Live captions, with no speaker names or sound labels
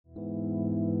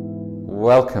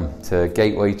Welcome to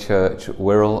Gateway Church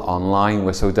Wirral Online.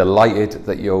 We're so delighted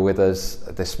that you're with us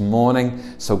this morning.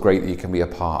 So great that you can be a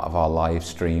part of our live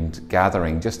streamed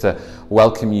gathering. Just to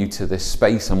welcome you to this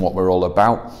space and what we're all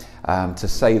about. To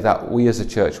say that we as a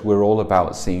church, we're all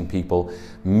about seeing people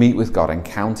meet with God,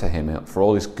 encounter Him for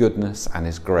all His goodness and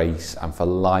His grace, and for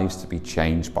lives to be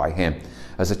changed by Him.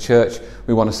 As a church,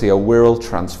 we want to see a world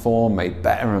transformed, made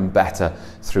better and better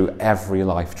through every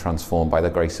life transformed by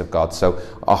the grace of God. So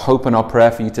our hope and our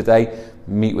prayer for you today,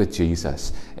 meet with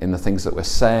Jesus in the things that we're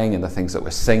saying, in the things that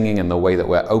we're singing, in the way that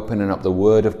we're opening up the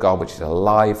Word of God, which is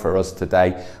alive for us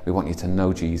today. We want you to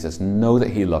know Jesus, know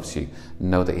that He loves you,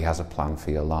 know that He has a plan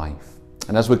for your life.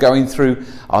 And as we're going through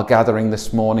our gathering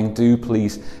this morning, do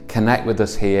please connect with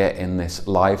us here in this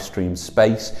live stream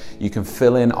space. You can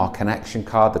fill in our connection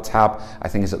card. The tab, I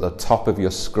think, is at the top of your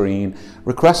screen.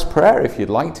 Request prayer if you'd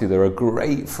like to. There are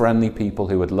great, friendly people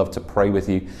who would love to pray with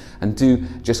you. And do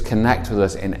just connect with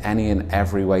us in any and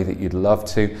every way that you'd love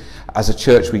to. As a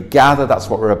church, we gather. That's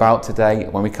what we're about today.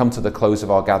 When we come to the close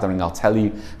of our gathering, I'll tell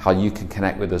you how you can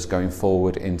connect with us going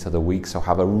forward into the week. So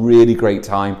have a really great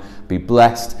time. Be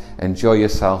blessed. Enjoy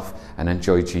yourself and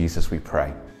enjoy Jesus, we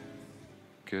pray.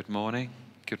 Good morning.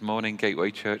 Good morning,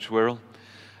 Gateway Church Wirral.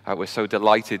 We're so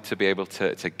delighted to be able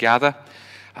to gather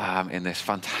in this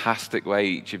fantastic way,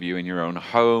 each of you in your own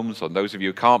homes, or those of you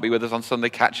who can't be with us on Sunday,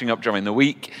 catching up during the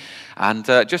week. And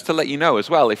just to let you know as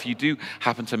well, if you do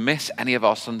happen to miss any of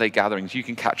our Sunday gatherings, you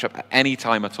can catch up at any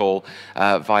time at all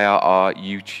via our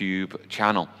YouTube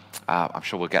channel. I'm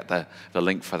sure we'll get the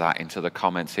link for that into the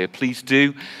comments here. Please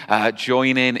do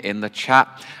join in the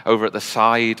chat over at the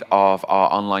side of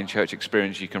our online church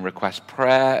experience. You can request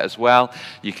prayer as well.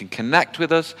 You can connect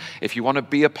with us if you want to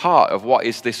be a part of what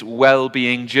is this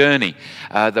well-being journey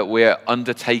that we're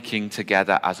undertaking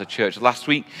together as a church. Last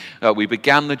week, we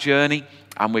began the journey,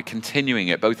 and we're continuing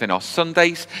it both in our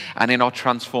Sundays and in our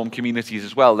transformed communities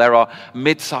as well. There are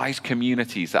mid-sized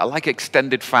communities that are like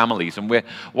extended families, and we're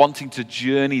wanting to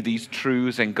journey these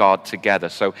truths in God together.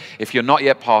 So if you're not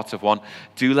yet part of one,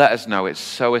 do let us know. It's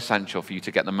so essential for you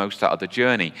to get the most out of the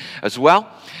journey. As well,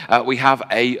 we have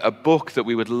a book that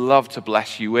we would love to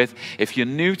bless you with. If you're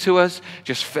new to us,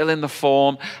 just fill in the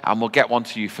form and we'll get one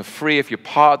to you for free. If you're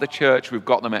part of the church, we've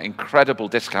got them at incredible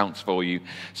discounts for you.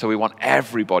 So we want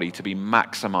everybody to be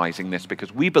maximizing this,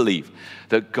 because we believe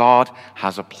that God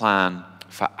has a plan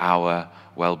for our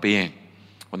well-being.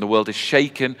 When the world is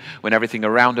shaken, when everything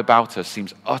around about us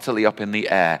seems utterly up in the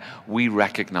air, we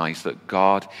recognize that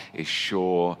God is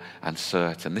sure and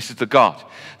certain. This is the God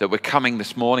that we're coming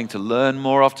this morning to learn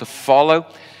more of, to follow,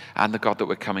 and the God that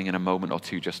we're coming in a moment or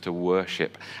two just to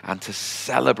worship and to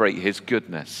celebrate His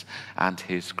goodness and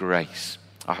His grace.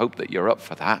 I hope that you're up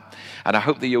for that, and I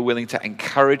hope that you're willing to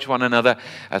encourage one another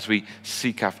as we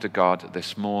seek after God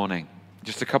this morning.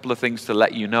 Just a couple of things to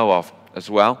let you know of as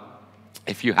well.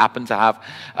 If you happen to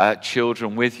have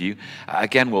children with you,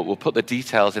 again, we'll put the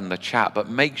details in the chat, but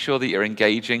make sure that you're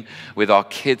engaging with our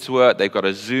kids' work. They've got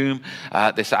a Zoom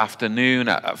this afternoon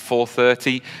at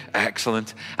 4:30.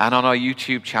 Excellent. And on our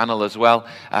YouTube channel as well,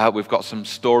 we've got some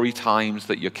story times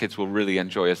that your kids will really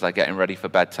enjoy as they're getting ready for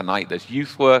bed tonight. There's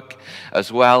youth work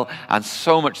as well, and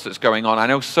so much that's going on. I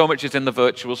know so much is in the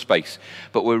virtual space,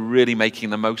 but we're really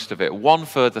making the most of it. One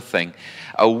further thing,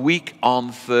 a week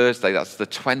on Thursday, that's the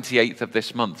 28th of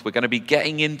this month, we're going to be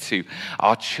getting into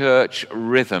our church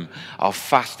rhythm of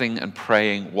fasting and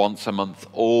praying once a month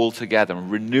all together,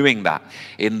 and renewing that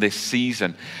in this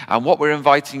season. And what we're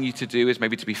inviting you to do is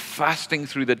maybe to be fasting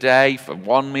through the day for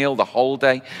one meal, the whole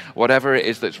day, whatever it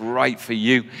is that's right for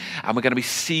you. And we're going to be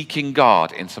seeking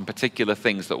God in some particular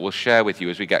things that we'll share with you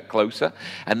as we get closer.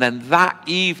 And then that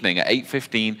evening at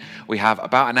 8:15, we have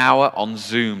about an hour on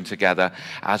Zoom together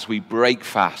as we break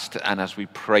fast and as we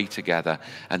pray together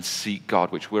and seek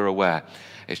God, which we're aware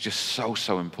is just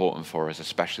so important for us,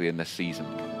 especially in this season.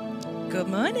 Good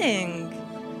morning.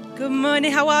 Good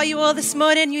morning. How are you all this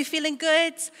morning? You feeling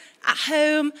good? At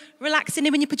home, relaxing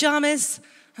in your pajamas?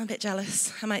 I'm a bit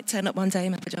jealous. I might turn up one day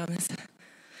in my pajamas.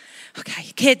 Okay,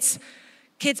 kids,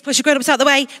 push your grown-ups out the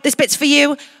way. This bit's for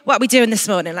you. What are we doing this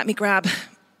morning? Let me grab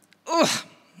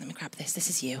this. This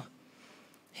is you.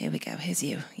 Here we go. Here's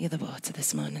you. You're the water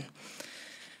this morning.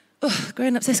 Oh,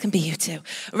 grown-ups, this can be you too.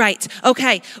 Right,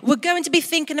 okay. We're going to be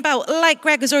thinking about, like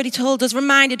Greg has already told us,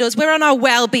 reminded us, we're on our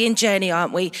well-being journey,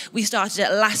 aren't we? We started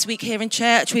it last week here in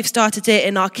church. We've started it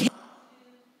in our kids.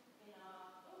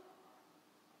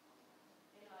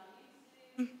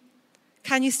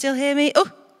 Can you still hear me?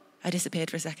 Oh, I disappeared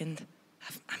for a second.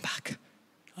 I'm back.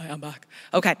 I am back.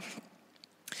 Okay.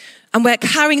 And we're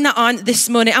carrying that on this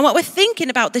morning. And what we're thinking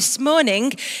about this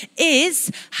morning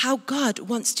is how God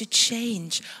wants to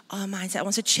change our mindset,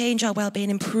 wants to change our well-being,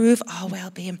 improve our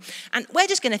well-being. And we're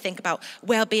just going to think about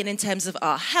well-being in terms of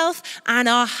our health and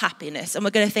our happiness. And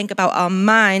we're going to think about our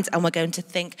minds, and we're going to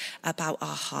think about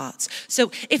our hearts.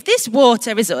 So if this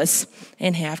water is us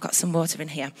in here, I've got some water in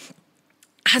here.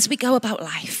 As we go about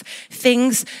life,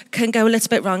 things can go a little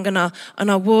bit wrong, and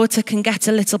our water can get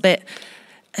a little bit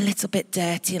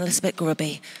dirty and a little bit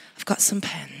grubby. I've got some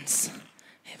pens.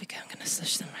 Here we go. I'm going to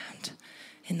slush them around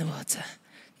in the water.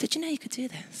 Did you know you could do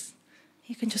this?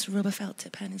 You can just rub a felt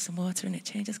tip pen in some water and it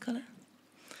changes colour.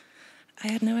 I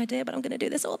had no idea, but I'm going to do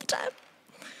this all the time.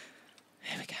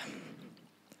 Here we go.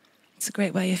 It's a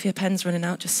great way if your pen's running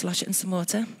out, just slosh it in some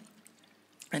water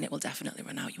and it will definitely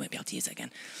run out. You won't be able to use it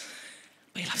again.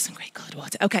 But you'll have some great coloured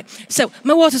water. Okay, so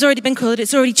my water's already been coloured.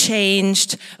 It's already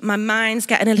changed. My mind's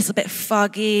getting a little bit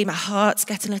foggy. My heart's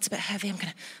getting a little bit heavy. I'm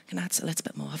going to add a little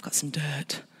bit more. I've got some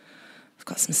dirt. I've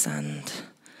got some sand.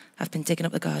 I've been digging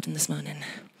up the garden this morning.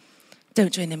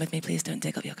 Don't join in with me, please. Don't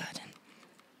dig up your garden.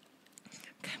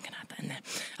 Okay, I'm going to add that in there.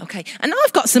 Okay, and now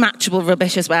I've got some actual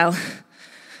rubbish as well.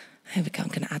 Here we go. I'm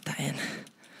going to add that in.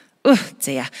 Oh,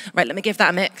 dear. Right, let me give that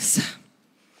a mix.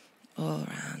 All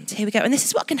around. Here we go. And this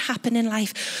is what can happen in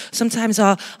life. Sometimes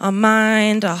our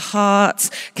mind, our hearts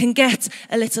can get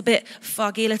a little bit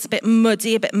foggy, a little bit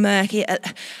muddy, a bit murky.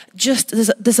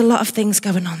 There's a lot of things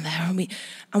going on there,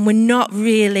 and we're not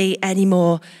really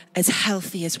anymore as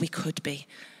healthy as we could be.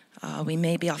 We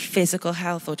may be our physical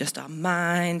health or just our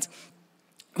mind.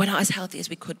 We're not as healthy as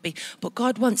we could be. But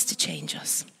God wants to change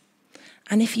us.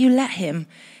 And if you let him,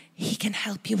 he can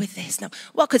help you with this. Now,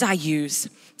 what could I use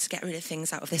to get rid of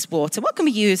things out of this water? What can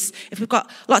we use if we've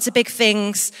got lots of big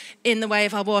things in the way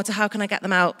of our water? How can I get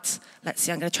them out? Let's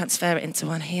see, I'm going to transfer it into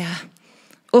one here.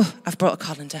 Oh, I've brought a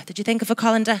colander. Did you think of a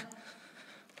colander?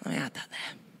 Let me add that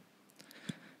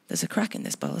there. There's a crack in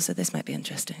this bowl, so this might be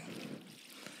interesting.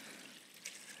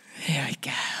 Here we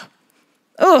go.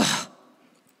 Oh,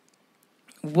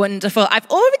 wonderful. I've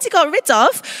already got rid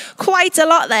of quite a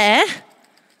lot there.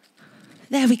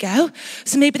 There we go.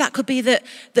 So maybe that could be that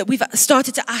we've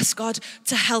started to ask God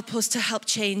to help us, to help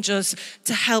change us,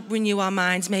 to help renew our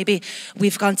minds. Maybe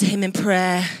we've gone to him in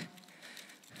prayer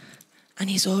and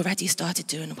he's already started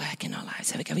doing work in our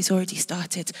lives. There we go. He's already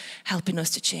started helping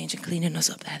us to change and cleaning us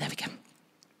up there. There we go.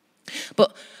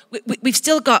 But we've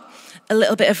still got a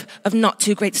little bit of not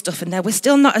too great stuff in there. We're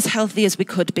still not as healthy as we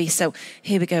could be. So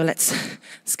here we go. Let's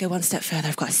go one step further.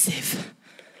 I've got a sieve.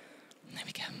 There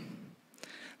we go.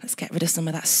 Let's get rid of some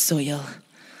of that soil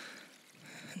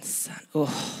and sand.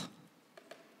 Oh,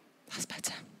 that's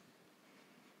better.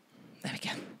 There we go.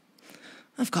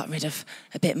 I've got rid of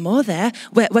a bit more there.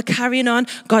 We're carrying on.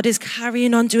 God is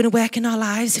carrying on doing a work in our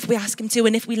lives if we ask him to,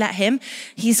 and if we let him,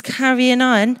 he's carrying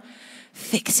on,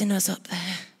 fixing us up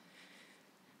there,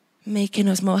 making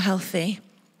us more healthy.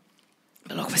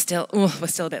 But look, we're still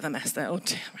a bit of a mess there. Oh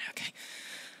dear, right, okay.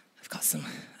 I've got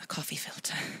a coffee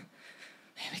filter.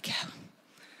 Here we go.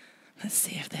 Let's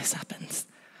see if this happens.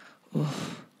 Oh,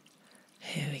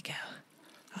 here we go.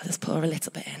 I'll just pour a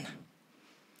little bit in.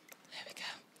 There we go.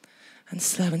 And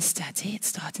slow and steady, it's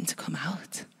starting to come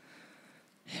out.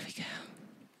 Here we go.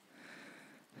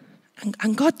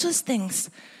 And God does things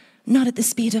not at the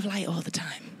speed of light all the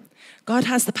time. God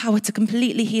has the power to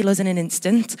completely heal us in an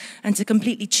instant and to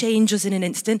completely change us in an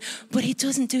instant, but he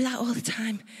doesn't do that all the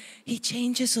time. He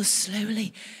changes us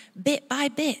slowly. Bit by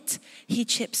bit, he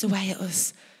chips away at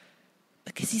us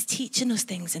because he's teaching us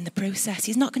things in the process.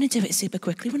 He's not going to do it super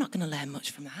quickly. We're not going to learn much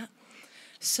from that.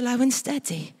 Slow and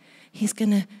steady, he's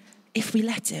going to, if we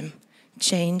let him,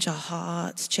 change our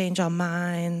hearts, change our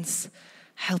minds,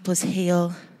 help us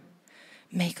heal,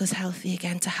 make us healthy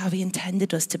again to how he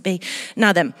intended us to be.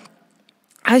 Now then,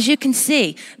 as you can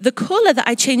see, the colour that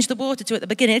I changed the water to at the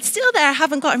beginning, it's still there. I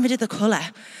haven't gotten rid of the colour.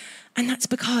 And that's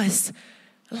because,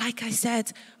 like I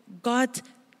said, God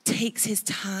takes his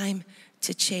time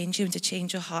to change you and to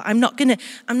change your heart. I'm not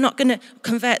gonna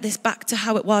convert this back to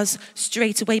how it was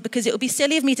straight away, because it would be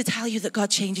silly of me to tell you that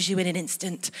God changes you in an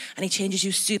instant and he changes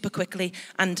you super quickly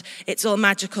and it's all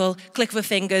magical, click of a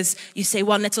fingers, you say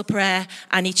one little prayer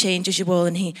and he changes you all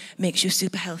and he makes you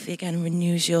super healthy again and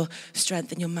renews your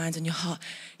strength and your mind and your heart.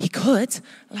 He could,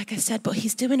 like I said, but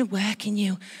he's doing a work in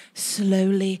you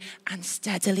slowly and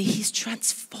steadily. He's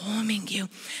transforming you.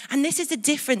 And this is the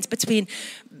difference between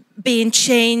being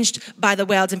changed by the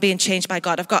world and being changed by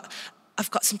God. I've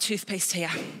got some toothpaste here.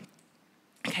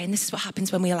 Okay, and this is what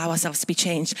happens when we allow ourselves to be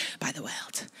changed by the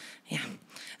world. Yeah.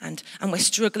 and we're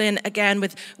struggling again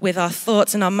with our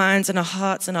thoughts and our minds and our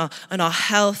hearts and our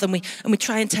health, and we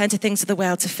try and turn to things of the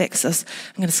world to fix us.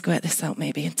 I'm going to squirt this out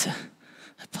maybe into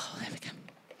a bowl. There we go.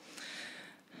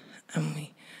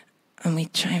 And we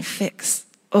try and fix,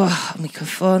 and we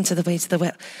conform to the ways of the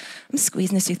world. I'm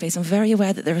squeezing this toothpaste. I'm very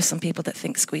aware that there are some people that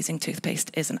think squeezing toothpaste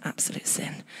is an absolute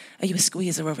sin. Are you a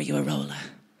squeezer or are you a roller?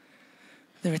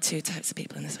 There are two types of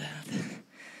people in this world.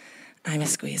 I'm a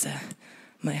squeezer.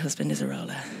 My husband is a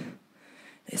roller.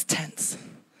 It's tense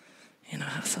in our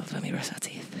household when we brush our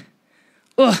teeth.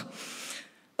 Well,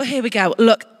 here we go.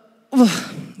 Look,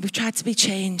 we've tried to be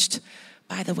changed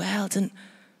by the world, and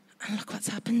look what's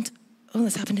happened. All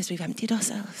that's happened is we've emptied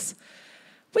ourselves.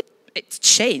 It's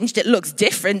changed. It looks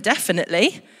different,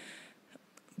 definitely.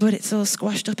 But it's all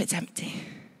squashed up. It's empty.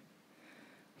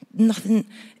 Nothing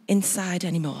inside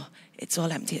anymore. It's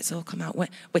all empty. It's all come out. We're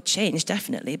changed,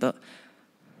 definitely, but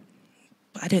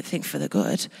I don't think for the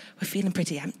good. We're feeling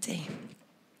pretty empty.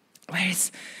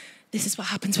 Whereas this is what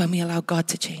happens when we allow God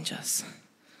to change us.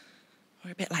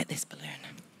 We're a bit like this balloon.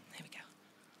 There we go.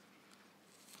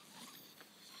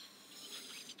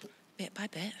 Bit by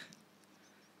bit.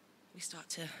 We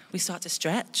start to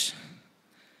stretch.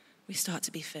 We start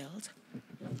to be filled.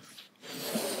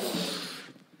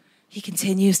 He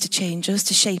continues to change us,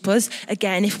 to shape us.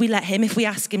 Again, if we let him, if we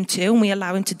ask him to, and we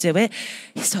allow him to do it,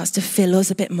 he starts to fill us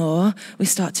a bit more. We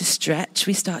start to stretch.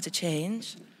 We start to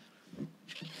change.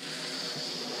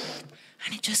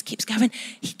 And it just keeps going.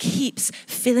 He keeps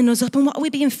filling us up. And what are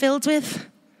we being filled with?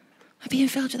 We're being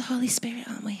filled with the Holy Spirit,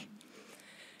 aren't we?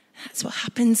 That's what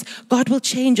happens. God will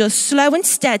change us slow and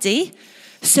steady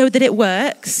so that it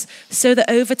works, so that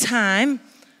over time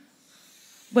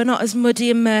we're not as muddy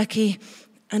and murky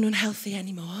and unhealthy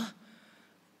anymore.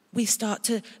 We start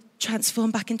to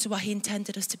transform back into what he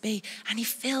intended us to be. And he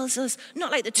fills us,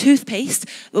 not like the toothpaste,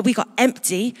 where we got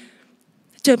empty.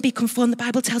 Don't be conformed, the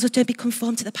Bible tells us, don't be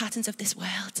conformed to the patterns of this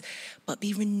world, but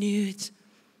be renewed.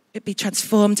 Be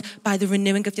transformed by the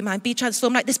renewing of your mind. Be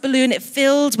transformed like this balloon. It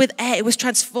filled with air. It was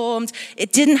transformed.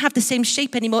 It didn't have the same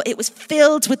shape anymore. It was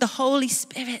filled with the Holy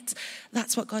Spirit.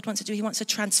 That's what God wants to do. He wants to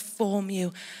transform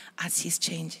you as he's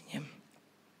changing you.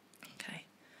 Okay.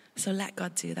 So let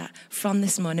God do that. From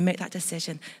this morning, make that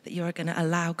decision that you are going to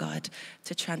allow God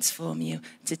to transform you,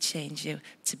 to change you,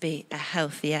 to be a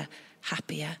healthier,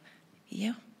 happier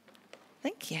you.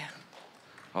 Thank you.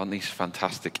 Aren't these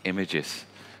fantastic images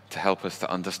to help us to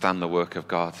understand the work of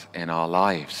God in our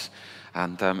lives?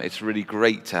 And it's really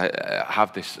great to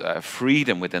have this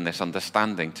freedom within this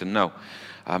understanding, to know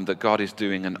that God is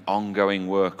doing an ongoing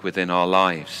work within our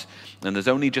lives. And there's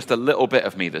only just a little bit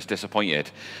of me that's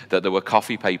disappointed that there were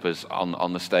coffee papers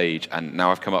on the stage, and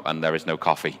now I've come up and there is no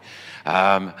coffee.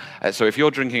 So if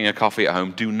you're drinking a coffee at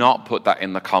home, do not put that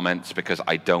in the comments, because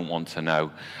I don't want to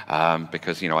know,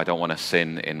 because I don't want to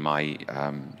sin in my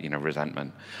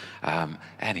resentment.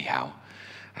 Anyhow,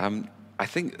 I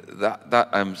think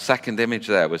that second image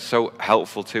there was so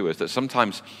helpful to us, that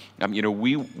sometimes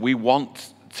we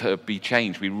want to be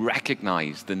changed. We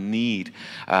recognize the need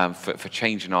for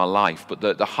change in our life, but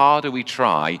the harder we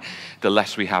try, the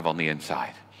less we have on the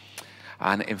inside.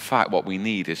 And in fact, what we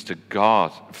need is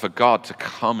for God to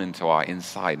come into our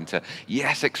inside and to,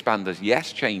 yes, expand us,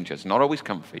 yes, change us, not always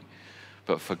comfy,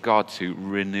 but for God to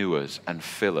renew us and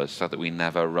fill us so that we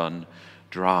never run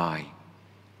dry.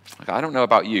 I don't know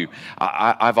about you.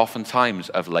 I've oftentimes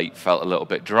of late felt a little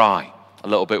bit dry, a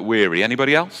little bit weary.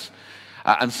 Anybody else?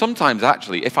 And sometimes,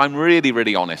 actually, if I'm really,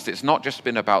 really honest, it's not just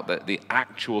been about the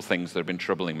actual things that have been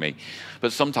troubling me,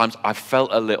 but sometimes I've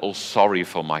felt a little sorry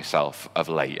for myself of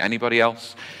late. Anybody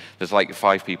else? There's like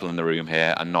 5 people in the room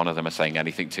here, and none of them are saying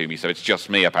anything to me, so it's just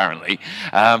me, apparently.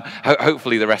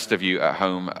 Hopefully the rest of you at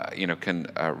home, can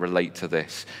relate to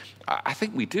this. I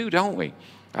think we do, don't we?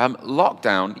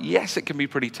 Lockdown, yes, it can be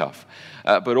pretty tough,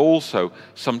 but also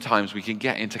sometimes we can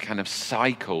get into kind of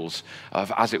cycles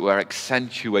of, as it were,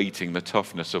 accentuating the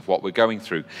toughness of what we're going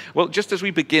through. Well, just as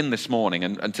we begin this morning,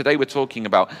 and today we're talking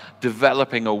about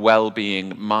developing a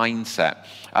well-being mindset,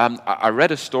 I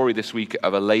read a story this week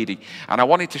of a lady, and I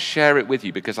wanted to share it with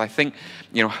you because I think,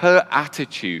 her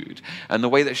attitude and the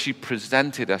way that she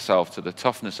presented herself to the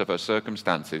toughness of her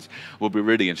circumstances will be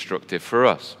really instructive for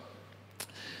us.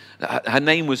 Her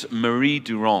name was Marie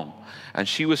Durand, and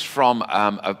she was from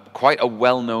quite a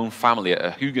well-known family,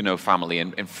 a Huguenot family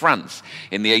in France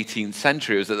in the 18th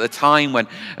century. It was at the time when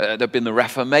there'd been the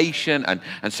Reformation,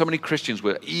 and so many Christians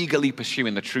were eagerly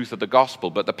pursuing the truth of the gospel,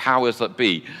 but the powers that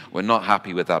be were not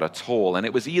happy with that at all. And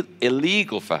it was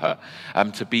illegal for her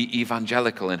to be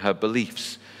evangelical in her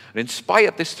beliefs. But in spite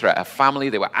of this threat, her family,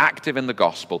 they were active in the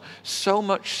gospel, so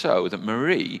much so that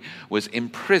Marie was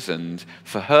imprisoned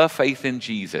for her faith in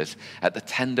Jesus at the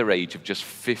tender age of just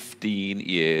 15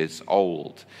 years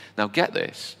old. Now get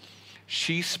this,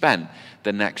 she spent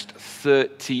the next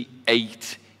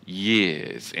 38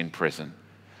 years in prison.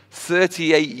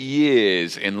 38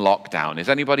 years in lockdown. Is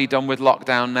anybody done with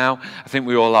lockdown now? I think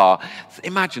we all are.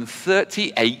 Imagine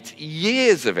 38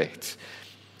 years of it.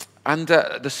 And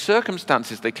the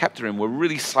circumstances they kept her in were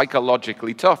really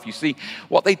psychologically tough. You see,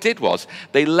 what they did was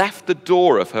they left the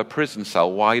door of her prison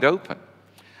cell wide open.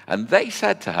 And they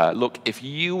said to her, look, if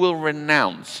you will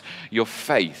renounce your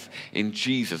faith in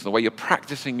Jesus, the way you're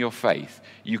practicing your faith,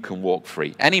 you can walk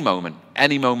free. Any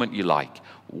moment you like.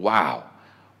 Wow.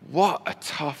 What a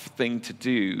tough thing to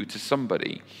do to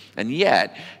somebody. And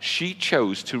yet, she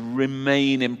chose to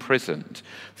remain imprisoned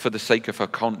for the sake of her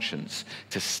conscience,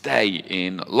 to stay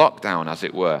in lockdown, as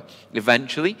it were.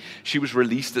 Eventually, she was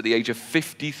released at the age of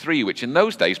 53, which in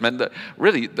those days meant that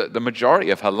really the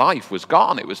majority of her life was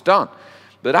gone. It was done.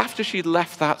 But after she'd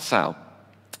left that cell,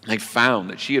 they found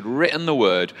that she had written the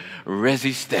word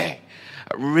resiste,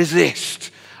 resist,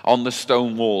 on the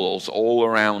stone walls all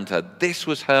around her. This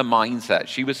was her mindset.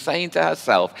 She was saying to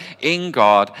herself, in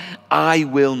God, I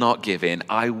will not give in.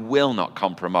 I will not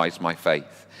compromise my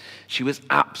faith. She was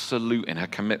absolute in her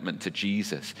commitment to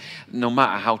Jesus, no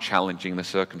matter how challenging the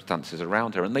circumstances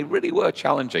around her. And they really were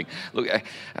challenging. Look,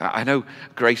 I know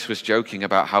Grace was joking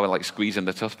about how like squeezing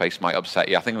the toothpaste might upset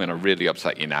you. I think I'm going to really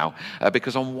upset you now.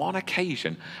 Because on one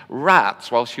occasion, rats,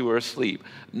 while she were asleep,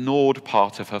 gnawed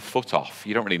part of her foot off.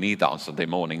 You don't really need that on Sunday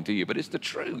morning, do you? But it's the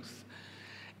truth.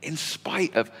 In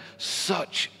spite of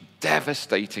such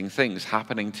devastating things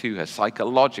happening to her,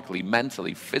 psychologically,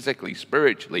 mentally, physically,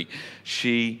 spiritually,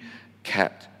 she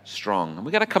kept strong. And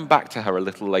we're going to come back to her a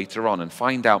little later on and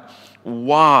find out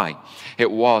why it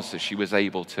was that she was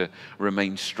able to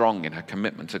remain strong in her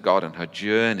commitment to God and her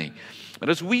journey.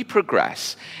 And as we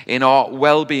progress in our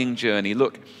well-being journey,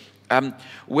 look,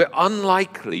 we're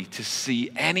unlikely to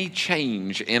see any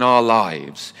change in our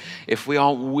lives if we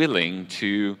aren't willing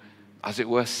to, as it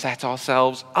were, set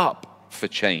ourselves up for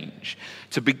change.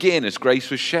 To begin, as Grace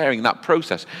was sharing, that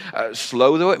process,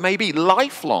 slow though it may be,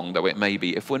 lifelong though it may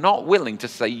be, if we're not willing to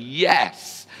say,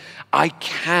 yes, I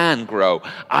can grow,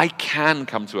 I can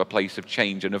come to a place of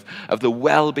change and of the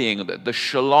well-being, the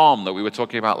shalom that we were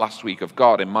talking about last week of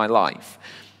God in my life,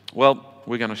 well,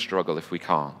 we're going to struggle if we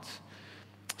can't.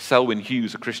 Selwyn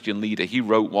Hughes, a Christian leader, he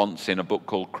wrote once in a book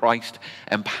called Christ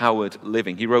Empowered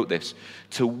Living, he wrote this,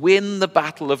 to win the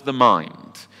battle of the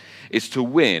mind is to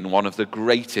win one of the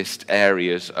greatest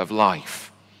areas of life.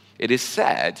 It is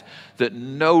said that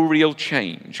no real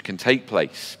change can take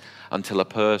place until a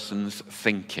person's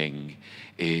thinking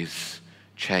is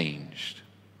changed.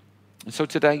 And so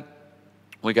today,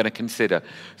 we're going to consider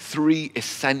 3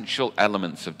 essential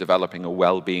elements of developing a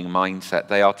well-being mindset.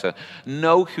 They are to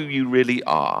know who you really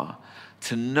are,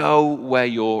 to know where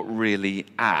you're really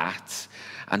at,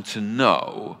 and to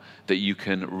know that you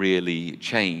can really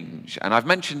change. And I've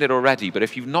mentioned it already, but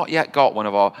if you've not yet got one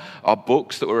of our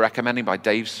books that we're recommending by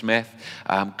Dave Smith,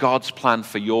 God's Plan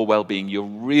for Your Wellbeing, you're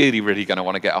really, really going to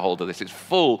want to get a hold of this. It's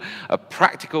full of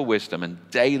practical wisdom and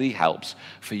daily helps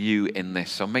for you in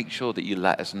this. So make sure that you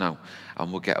let us know,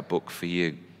 and we'll get a book for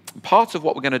you. Part of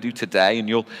what we're going to do today, and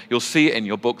you'll see it in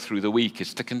your book through the week,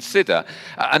 is to consider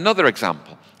another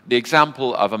example, the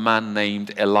example of a man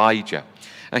named Elijah.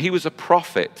 Now, he was a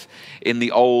prophet in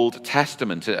the Old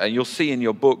Testament, and you'll see in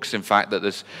your books, in fact, that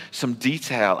there's some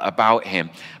detail about him.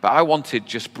 But I wanted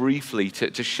just briefly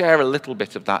to share a little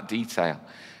bit of that detail.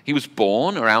 He was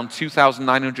born around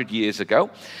 2,900 years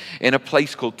ago in a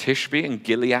place called Tishbe in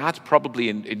Gilead, probably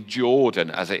in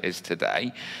Jordan as it is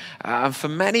today. And for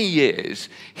many years,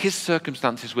 his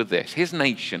circumstances were this. His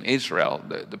nation, Israel,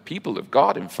 the people of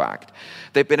God, in fact,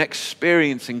 they've been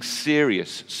experiencing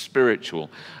serious spiritual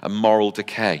and moral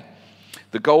decay.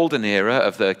 The golden era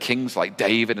of the kings like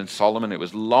David and Solomon, it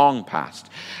was long past.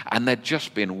 And there'd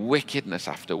just been wickedness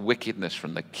after wickedness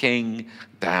from the king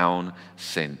down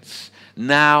since.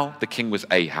 Now the king was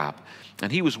Ahab,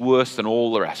 and he was worse than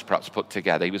all the rest perhaps put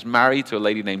together. He was married to a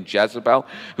lady named Jezebel,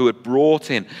 who had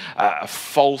brought in a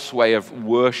false way of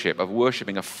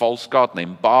worshipping a false god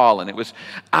named Baal, and it was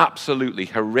absolutely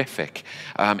horrific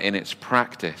in its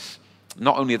practice.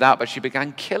 Not only that, but she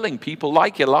began killing people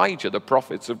like Elijah, the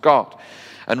prophets of God,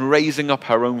 and raising up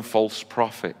her own false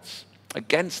prophets.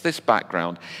 Against this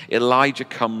background, Elijah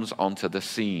comes onto the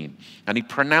scene, and he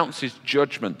pronounces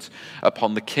judgment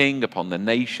upon the king, upon the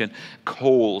nation,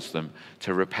 calls them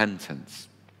to repentance.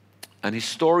 And his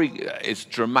story is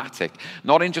dramatic,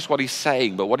 not in just what he's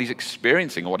saying, but what he's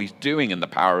experiencing and what he's doing in the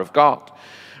power of God.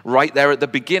 Right there at the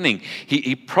beginning,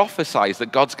 he prophesies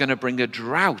that God's going to bring a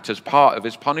drought as part of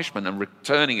his punishment and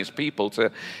returning his people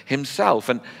to himself.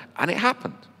 And it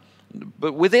happened.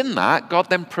 But within that, God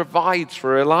then provides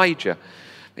for Elijah.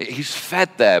 He's fed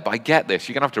there by, get this,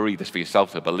 you're going to have to read this for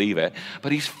yourself to believe it,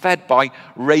 but he's fed by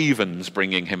ravens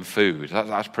bringing him food.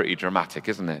 That's pretty dramatic,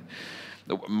 isn't it?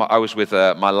 I was with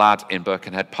my lad in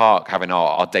Birkenhead Park having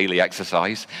our daily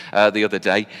exercise the other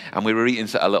day, and we were eating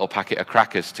a little packet of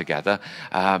crackers together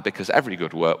because every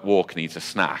good walk needs a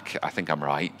snack. I think I'm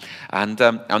right. And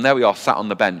there we are, sat on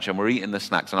the bench, and we're eating the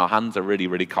snacks, and our hands are really,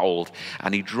 really cold.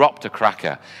 And he dropped a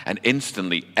cracker, and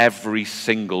instantly every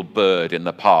single bird in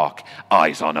the park,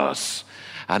 eyes on us.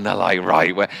 And they're like,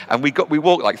 right, and we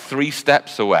walked like 3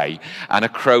 steps away, and a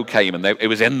crow came, and it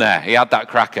was in there. He had that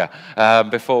cracker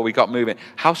before we got moving.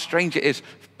 How strange it is.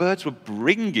 Birds were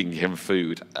bringing him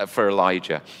food for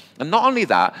Elijah. And not only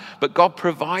that, but God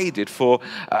provided for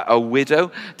a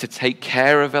widow to take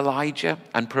care of Elijah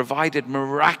and provided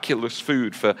miraculous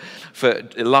food for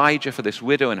Elijah, for this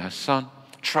widow and her son.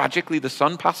 Tragically, the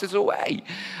son passes away.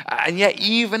 And yet,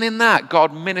 even in that,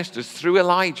 God ministers through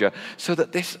Elijah so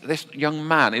that this young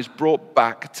man is brought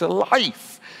back to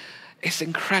life. It's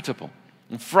incredible.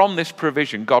 And from this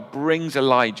provision, God brings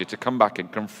Elijah to come back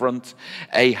and confront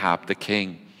Ahab, the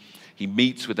king. He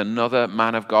meets with another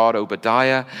man of God,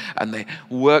 Obadiah, and they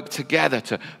work together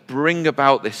to bring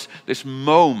about this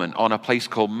moment on a place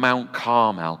called Mount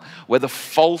Carmel, where the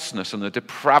falseness and the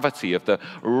depravity of the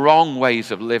wrong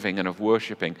ways of living and of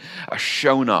worshiping are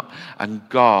shown up, and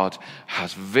God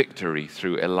has victory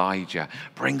through Elijah,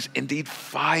 brings indeed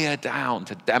fire down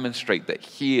to demonstrate that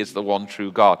he is the one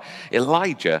true God.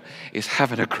 Elijah is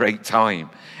having a great time.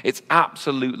 It's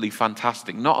absolutely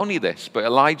fantastic. Not only this, but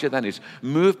Elijah then is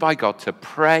moved by God to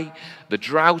pray. The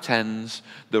drought ends,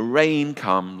 the rain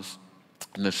comes,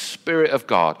 and the Spirit of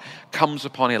God comes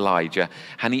upon Elijah,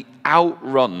 and he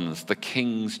outruns the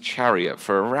king's chariot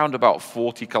for around about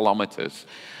 40 kilometers.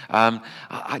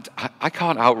 I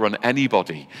can't outrun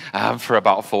anybody for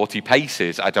about 40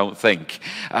 paces, I don't think.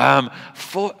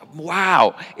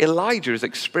 Wow, Elijah is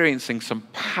experiencing some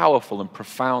powerful and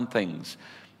profound things.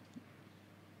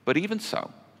 But even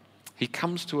so, he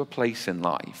comes to a place in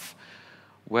life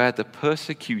where the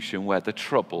persecution, where the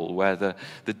trouble, where the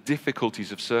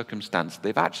difficulties of circumstance,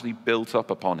 they've actually built up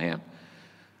upon him.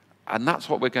 And that's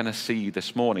what we're going to see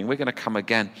this morning. We're going to come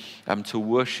again to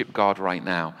worship God right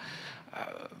now.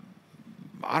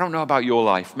 I don't know about your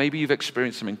life. Maybe you've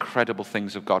experienced some incredible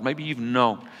things of God. Maybe you've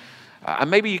known.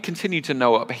 And maybe you continue to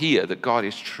know up here that God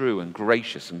is true and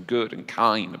gracious and good and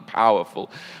kind and powerful.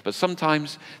 But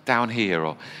sometimes down here,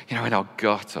 or in our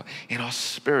gut, or in our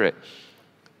spirit,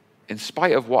 in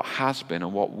spite of what has been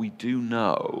and what we do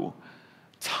know,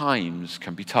 times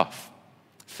can be tough.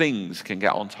 Things can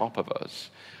get on top of us.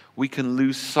 We can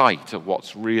lose sight of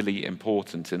what's really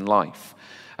important in life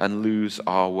and lose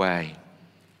our way.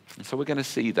 And so we're going to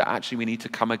see that actually we need to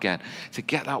come again to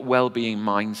get that well-being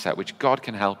mindset, which God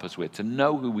can help us with, to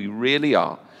know who we really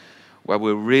are, where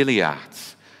we're really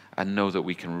at, and know that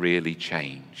we can really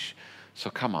change. So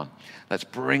come on, let's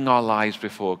bring our lives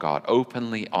before God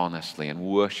openly, honestly, and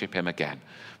worship him again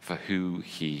for who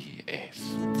he is.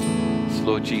 So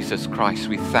Lord Jesus Christ,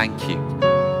 we thank you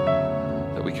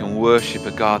that we can worship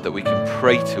a God, that we can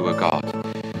pray to a God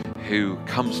who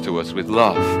comes to us with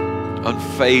love,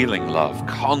 unfailing love,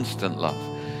 constant love,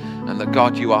 and that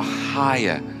God, you are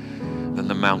higher than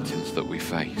the mountains that we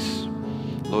face.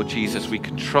 Lord Jesus, we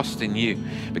can trust in you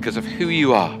because of who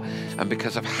you are and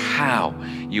because of how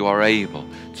you are able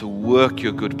to work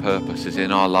your good purposes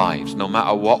in our lives, no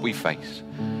matter what we face,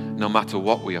 no matter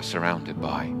what we are surrounded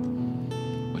by.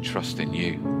 We trust in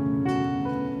you.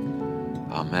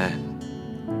 Amen.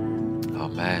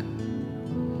 Amen.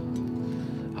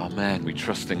 Amen. We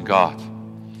trust in God.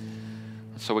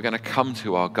 So we're going to come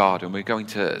to our God, and we're going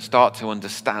to start to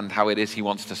understand how it is he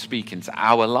wants to speak into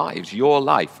our lives, your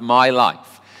life, my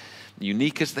life.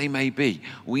 Unique as they may be,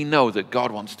 we know that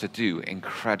God wants to do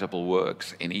incredible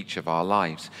works in each of our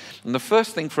lives. And the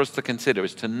first thing for us to consider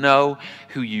is to know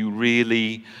who you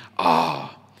really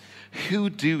are. Who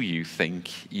do you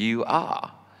think you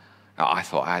are? Now, I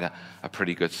thought I had a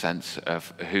pretty good sense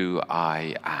of who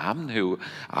I am, who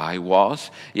I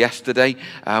was. Yesterday,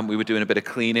 we were doing a bit of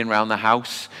cleaning around the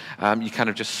house. You kind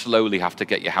of just slowly have to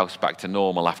get your house back to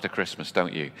normal after Christmas,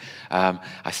 don't you?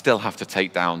 I still have to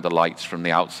take down the lights from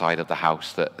the outside of the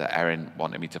house that Erin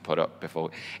wanted me to put up before.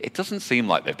 It doesn't seem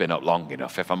like they've been up long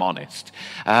enough, if I'm honest.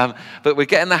 But we're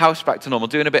getting the house back to normal,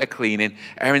 doing a bit of cleaning.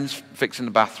 Erin's fixing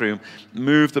the bathroom,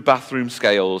 moved the bathroom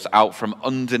scales out from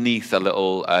underneath a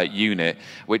little unit,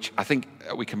 which I think,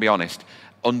 we can be honest,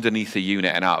 underneath a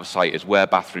unit and out of sight is where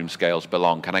bathroom scales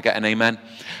belong. Can I get an amen?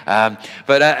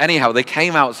 But anyhow, they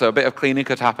came out so a bit of cleaning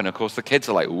could happen. Of course, the kids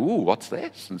are like, ooh, what's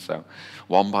this? And so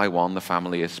one by one, the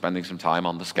family is spending some time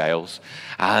on the scales.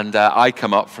 And I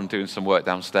come up from doing some work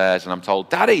downstairs and I'm told,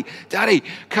 Daddy,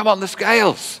 come on the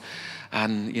scales.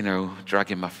 And,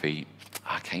 dragging my feet,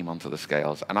 I came onto the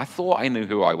scales and I thought I knew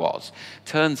who I was.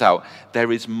 Turns out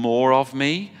there is more of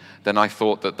me than I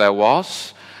thought that there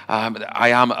was. I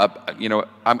am, I'm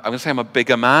going to say I'm a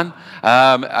bigger man.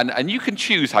 And you can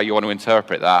choose how you want to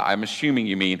interpret that. I'm assuming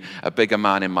you mean a bigger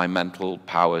man in my mental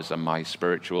powers and my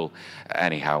spiritual.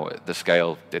 Anyhow, the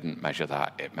scale didn't measure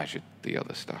that. It measured the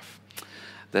other stuff.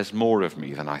 There's more of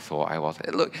me than I thought I was.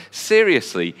 Look,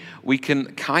 seriously, we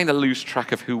can kind of lose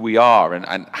track of who we are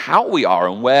and how we are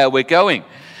and where we're going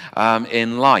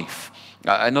in life.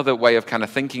 Another way of kind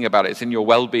of thinking about it is in your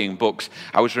well-being books.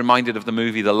 I was reminded of the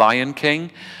movie The Lion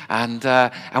King, and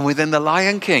within The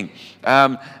Lion King,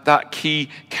 that key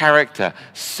character,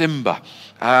 Simba,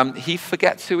 he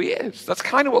forgets who he is. That's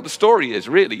kind of what the story is,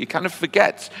 really. He kind of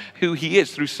forgets who he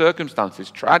is through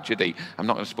circumstances, tragedy. I'm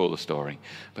not going to spoil the story,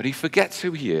 but he forgets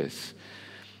who he is.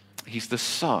 He's the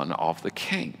son of the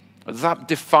king. There's that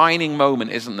defining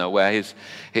moment, isn't there, where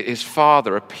his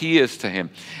father appears to him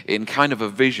in kind of a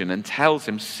vision and tells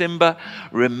him, Simba,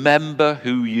 remember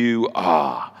who you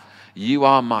are. You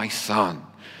are my son.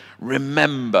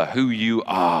 Remember who you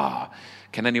are.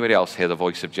 Can anybody else hear the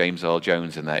voice of James Earl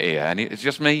Jones in their ear? It's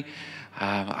just me?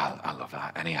 I love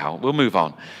that. Anyhow, we'll move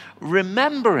on.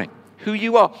 Remembering who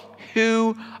you are.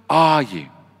 Who are you?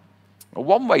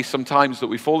 One way sometimes that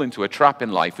we fall into a trap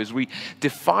in life is we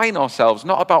define ourselves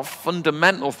not about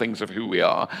fundamental things of who we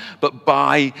are, but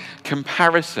by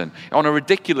comparison. On a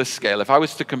ridiculous scale, if I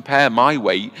was to compare my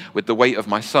weight with the weight of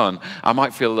my son, I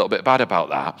might feel a little bit bad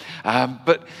about that.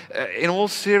 But in all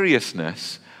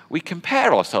seriousness, we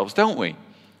compare ourselves, don't we?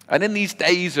 And in these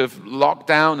days of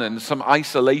lockdown and some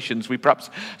isolations, we perhaps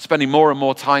spending more and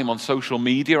more time on social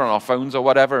media, on our phones or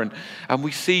whatever, and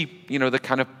we see, the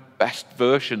kind of best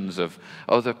versions of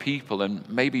other people, and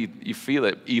maybe you feel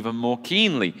it even more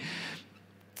keenly.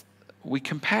 We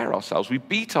compare ourselves, we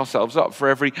beat ourselves up for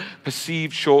every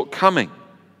perceived shortcoming.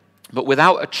 But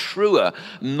without a truer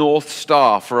North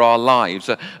Star for our lives,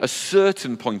 a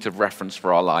certain point of reference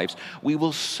for our lives, we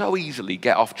will so easily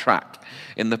get off track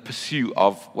in the pursuit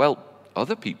of,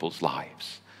 other people's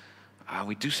lives.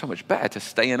 We do so much better to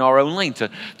stay in our own lane,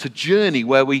 to journey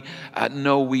where we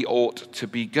know we ought to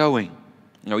be going.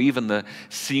 Even the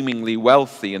seemingly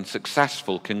wealthy and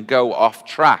successful can go off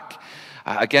track.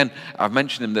 Again, I've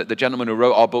mentioned him, that the gentleman who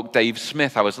wrote our book, Dave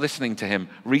Smith, I was listening to him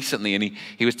recently, and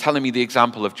he was telling me the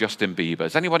example of Justin Bieber.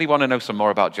 Does anybody want to know some more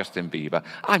about Justin Bieber?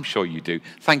 I'm sure you do.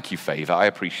 Thank you, Favor. I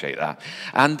appreciate that.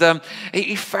 And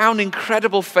he found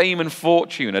incredible fame and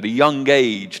fortune at a young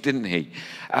age, didn't he?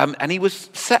 And he was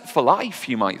set for life,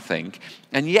 you might think.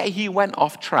 And yet he went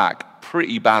off track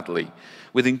pretty badly,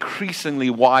 with increasingly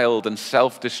wild and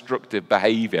self-destructive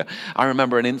behavior. I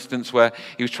remember an instance where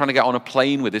he was trying to get on a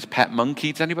plane with his pet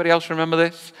monkey. Does anybody else remember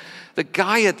this? The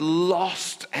guy had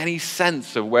lost any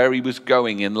sense of where he was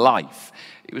going in life.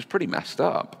 It was pretty messed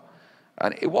up.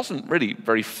 And it wasn't really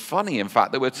very funny. In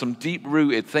fact, there were some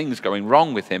deep-rooted things going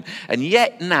wrong with him. And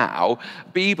yet now,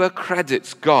 Bieber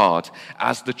credits God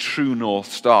as the true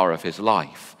North Star of his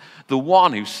life. The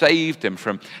one who saved him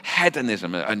from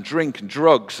hedonism and drink and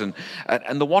drugs, and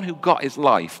the one who got his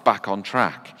life back on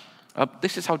track.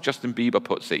 This is how Justin Bieber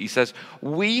puts it. He says,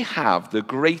 we have the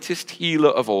greatest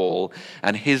healer of all,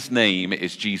 and his name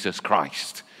is Jesus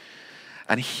Christ.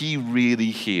 And he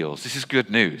really heals. This is good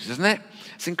news, isn't it?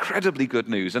 It's incredibly good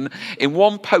news. And in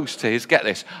one post to his, get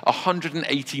this,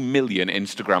 180 million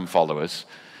Instagram followers.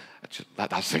 Just let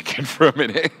that sink in for a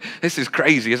minute. This is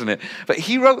crazy, isn't it? But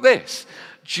he wrote this: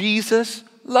 Jesus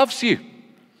loves you.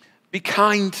 Be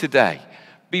kind today.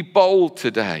 Be bold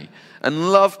today.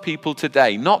 And love people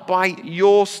today, not by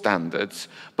your standards,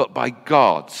 but by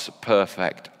God's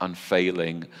perfect,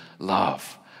 unfailing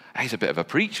love. He's a bit of a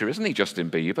preacher, isn't he, Justin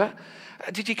Bieber?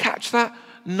 Did you catch that?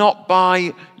 Not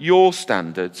by your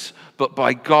standards, but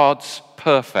by God's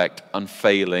perfect,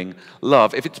 unfailing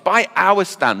love. If it's by our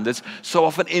standards, so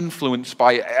often influenced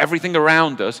by everything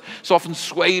around us, so often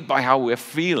swayed by how we're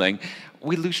feeling,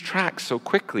 we lose track so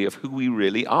quickly of who we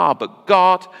really are. But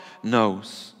God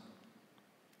knows.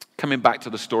 Coming back to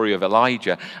the story of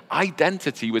Elijah,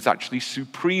 identity was actually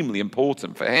supremely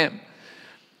important for him.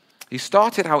 He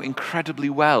started out incredibly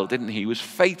well, didn't he? He was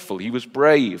faithful. He was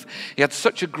brave. He had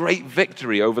such a great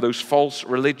victory over those false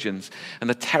religions and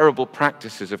the terrible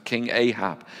practices of King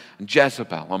Ahab and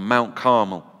Jezebel on Mount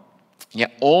Carmel.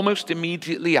 Yet almost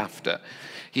immediately after,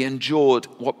 he endured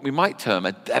what we might term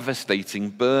a devastating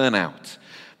burnout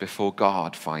before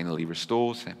God finally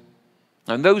restores him.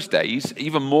 In those days,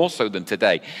 even more so than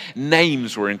today,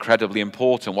 names were incredibly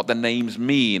important, what the names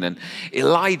mean. And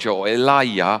Elijah or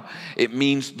Elijah, it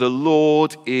means the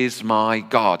Lord is my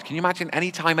God. Can you imagine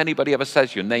any time anybody ever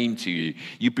says your name to you,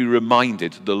 you'd be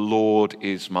reminded the Lord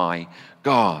is my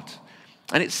God.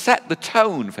 And it set the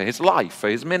tone for his life, for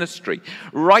his ministry.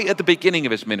 Right at the beginning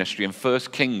of his ministry in 1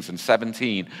 Kings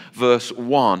 17, verse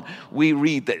 1, we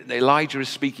read that Elijah is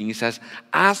speaking. He says,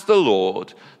 "As the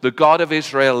Lord, the God of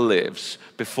Israel lives,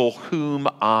 before whom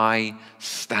I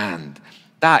stand."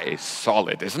 That is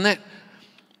solid, isn't it?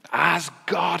 As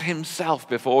God himself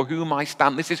before whom I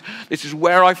stand. This is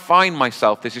where I find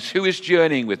myself. This is who is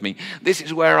journeying with me. This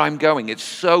is where I'm going. It's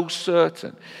so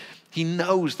certain. He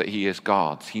knows that he is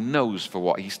God's. He knows for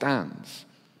what he stands.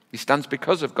 He stands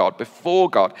because of God, before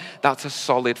God. That's a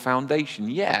solid foundation.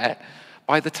 Yet,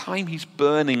 by the time he's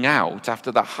burning out,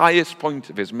 after the highest point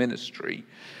of his ministry,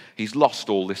 he's lost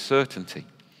all this certainty.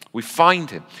 We find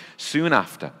him soon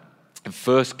after in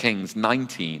 1 Kings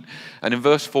 19. And in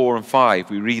verse 4 and 5,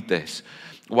 we read this.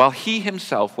 "While he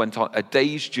himself went on a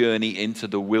day's journey into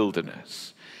the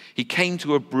wilderness, he came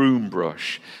to a broom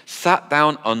bush, sat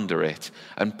down under it,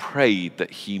 and prayed that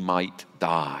he might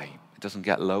die." It doesn't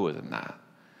get lower than that.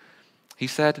 He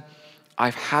said,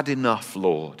 "I've had enough,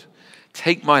 Lord.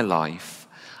 Take my life.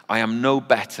 I am no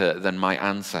better than my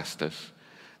ancestors."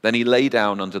 Then he lay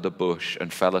down under the bush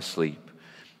and fell asleep.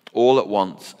 All at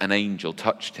once, an angel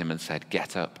touched him and said,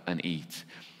 "Get up and eat."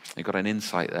 He got an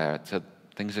insight there to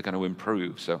things are going to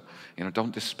improve. So,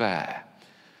 don't despair.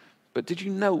 But did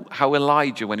you know how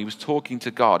Elijah, when he was talking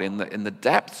to God in the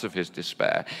depths of his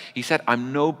despair, he said,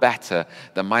 "I'm no better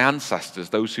than my ancestors,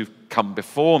 those who've come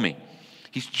before me."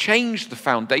 He's changed the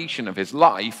foundation of his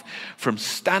life from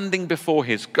standing before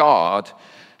his God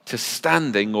to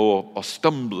standing or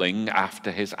stumbling after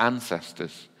his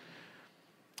ancestors.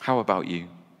 How about you?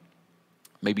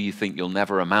 Maybe you think you'll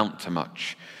never amount to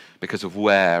much because of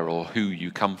where or who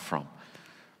you come from.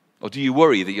 Or do you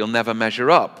worry that you'll never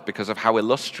measure up because of how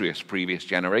illustrious previous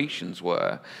generations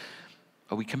were?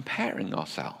 Are we comparing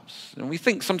ourselves? And we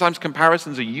think sometimes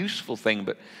comparison's a useful thing,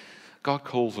 but God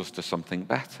calls us to something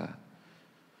better.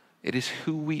 It is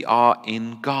who we are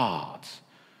in God,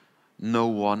 no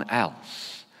one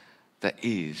else, that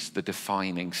is the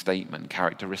defining statement,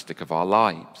 characteristic of our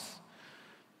lives.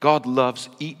 God loves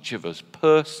each of us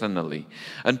personally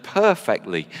and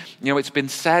perfectly. It's been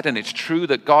said, and it's true,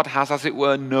 that God has, as it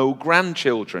were, no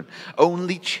grandchildren,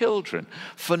 only children.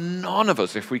 For none of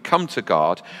us, if we come to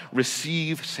God,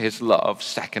 receives his love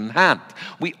secondhand.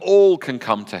 We all can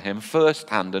come to him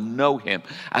firsthand and know him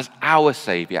as our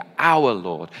Savior, our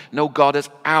Lord, know God as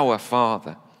our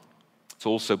Father. It's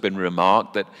also been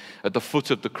remarked that at the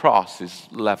foot of the cross is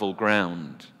level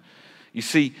ground. You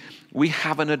see, we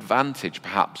have an advantage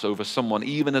perhaps over someone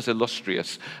even as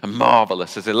illustrious and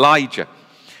marvelous as Elijah.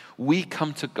 We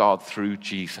come to God through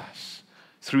Jesus,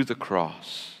 through the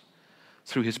cross,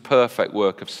 through his perfect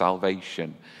work of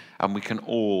salvation, and we can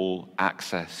all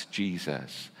access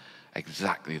Jesus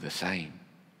exactly the same.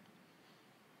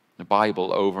 The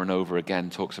Bible over and over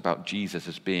again talks about Jesus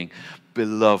as being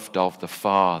beloved of the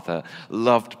Father,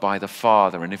 loved by the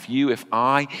Father. And if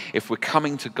we're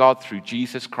coming to God through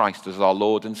Jesus Christ as our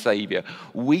Lord and Savior,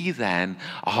 we then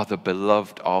are the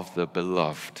beloved of the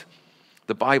beloved.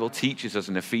 The Bible teaches us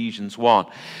in Ephesians 1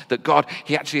 that God,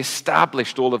 he actually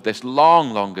established all of this long,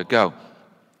 long ago.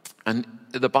 And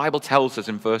the Bible tells us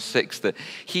in verse 6 that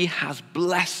he has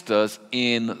blessed us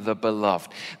in the beloved.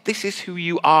 This is who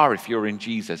you are if you're in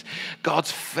Jesus.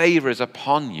 God's favor is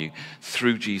upon you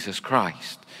through Jesus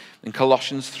Christ. In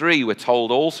Colossians 3, we're told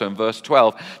also in verse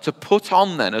 12 to put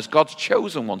on then as God's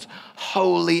chosen ones,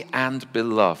 holy and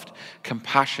beloved,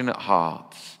 compassionate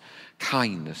hearts,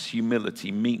 kindness,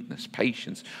 humility, meekness,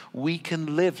 patience. We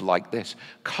can live like this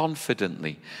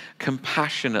confidently,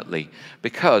 compassionately,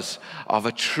 because of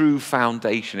a true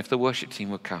foundation. If the worship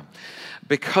team would come.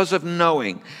 Because of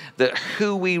knowing that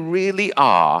who we really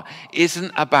are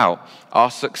isn't about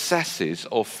our successes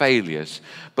or failures,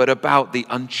 but about the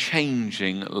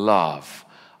unchanging love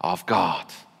of God.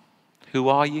 Who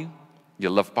are you?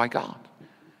 You're loved by God.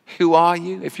 Who are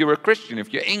you? If you're a Christian,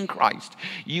 if you're in Christ,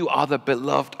 you are the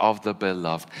beloved of the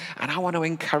beloved. And I want to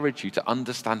encourage you to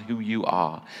understand who you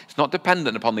are. It's not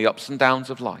dependent upon the ups and downs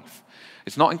of life.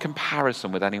 It's not in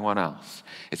comparison with anyone else.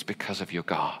 It's because of your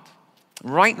God.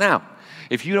 Right now,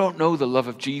 if you don't know the love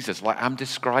of Jesus like I'm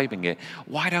describing it,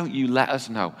 why don't you let us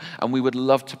know? And we would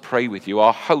love to pray with you.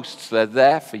 Our hosts, they're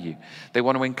there for you. They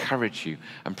want to encourage you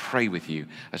and pray with you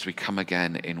as we come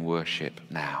again in worship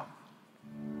now.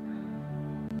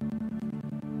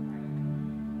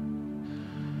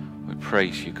 We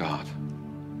praise you, God.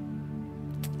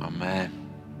 Amen.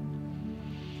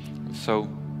 So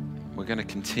we're going to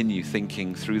continue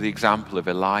thinking through the example of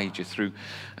Elijah, through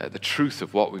the truth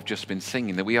of what we've just been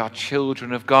singing, that we are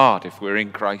children of God if we're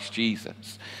in Christ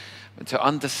Jesus. And to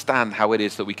understand how it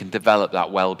is that we can develop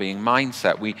that well-being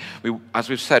mindset. We as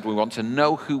we've said, we want to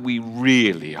know who we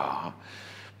really are,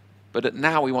 but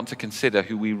now we want to consider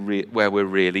where we're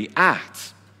really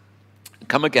at.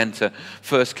 Come again to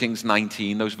 1 Kings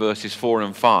 19, those verses 4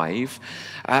 and 5.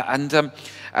 And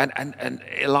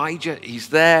Elijah, he's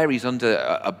there, he's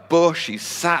under a bush, he's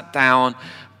sat down,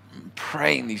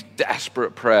 praying these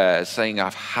desperate prayers, saying,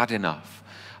 I've had enough.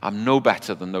 I'm no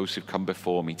better than those who've come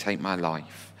before me. Take my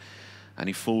life. And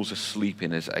he falls asleep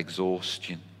in his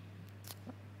exhaustion.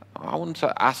 I want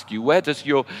to ask you, where does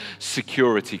your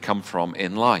security come from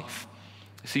in life?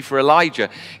 See, for Elijah,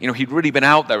 he'd really been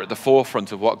out there at the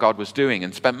forefront of what God was doing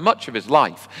and spent much of his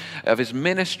life, of his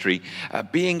ministry,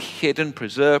 being hidden,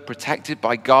 preserved, protected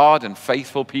by God and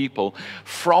faithful people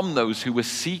from those who were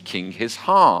seeking his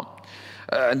harm.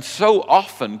 And so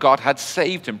often God had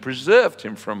saved him, preserved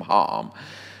him from harm.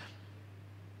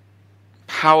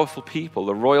 Powerful people,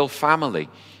 the royal family,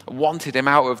 wanted him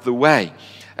out of the way.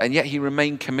 And yet he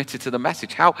remained committed to the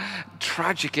message. How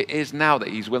tragic it is now that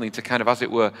he's willing to kind of, as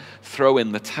it were, throw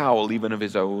in the towel even of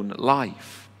his own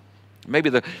life.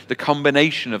 Maybe the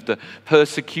combination of the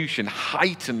persecution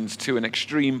heightens to an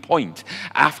extreme point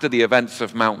after the events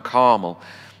of Mount Carmel.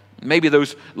 Maybe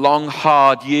those long,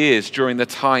 hard years during the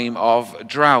time of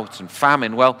drought and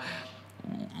famine. Well,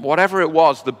 whatever it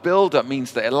was, the build-up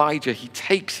means that Elijah, he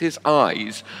takes his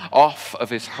eyes off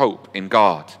of his hope in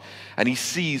God. And he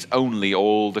sees only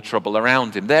all the trouble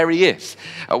around him. There he is.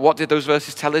 What did those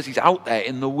verses tell us? He's out there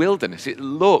in the wilderness. It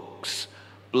looks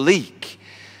bleak.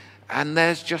 And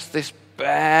there's just this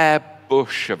bare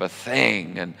bush of a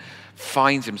thing, and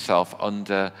finds himself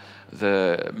under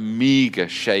the meager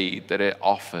shade that it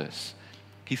offers.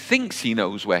 He thinks he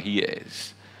knows where he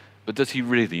is, but does he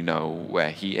really know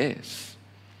where he is?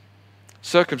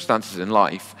 Circumstances in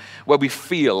life where we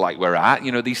feel like we're at,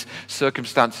 these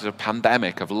circumstances of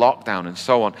pandemic, of lockdown and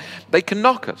so on, they can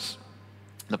knock us.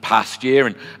 The past year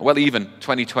and, well, even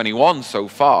 2021 so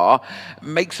far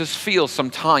makes us feel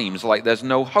sometimes like there's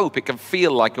no hope. It can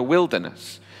feel like a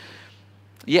wilderness.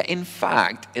 Yet, in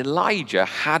fact, Elijah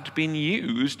had been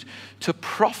used to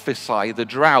prophesy the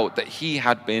drought that he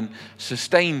had been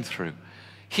sustained through.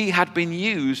 He had been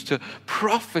used to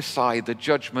prophesy the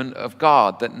judgment of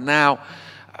God that now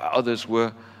others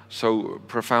were so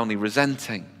profoundly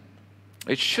resenting.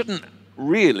 It shouldn't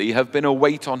really have been a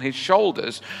weight on his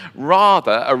shoulders,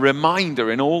 rather a reminder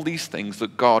in all these things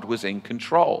that God was in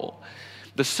control.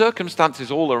 The circumstances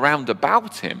all around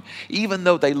about him, even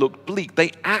though they looked bleak,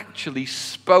 they actually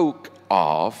spoke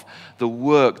of the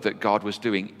work that God was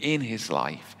doing in his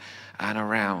life and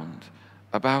around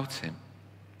about him.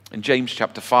 In James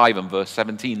chapter 5 and verse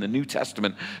 17, the New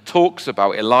Testament talks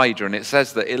about Elijah, and it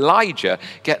says that Elijah,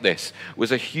 get this,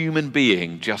 was a human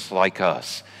being just like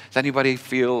us. Does anybody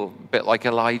feel a bit like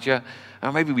Elijah?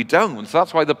 Or maybe we don't, so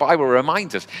that's why the Bible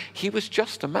reminds us he was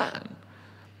just a man.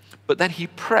 But then he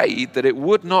prayed that it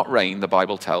would not rain, the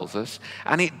Bible tells us,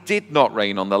 and it did not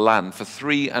rain on the land for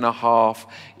 3.5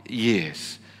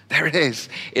 years. There it is.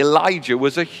 Elijah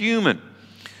was a human.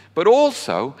 But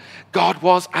also, God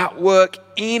was at work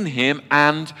in him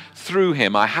and through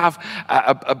him. I have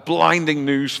a blinding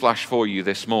news flash for you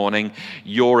this morning.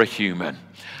 You're a human.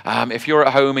 If you're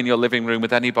at home in your living room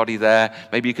with anybody there,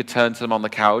 maybe you could turn to them on the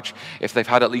couch. If they've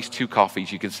had at least 2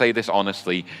 coffees, you can say this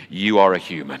honestly: you are a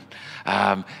human.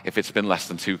 If it's been less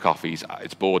than 2 coffees,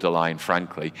 it's borderline,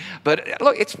 frankly. But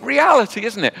look, it's reality,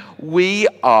 isn't it? We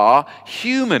are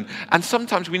human. And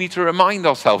sometimes we need to remind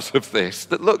ourselves of this,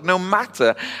 that look, no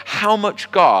matter how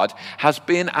much God has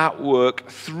been at work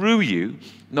through you,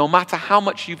 no matter how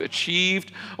much you've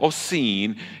achieved or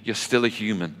seen, you're still a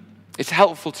human. It's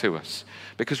helpful to us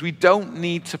because we don't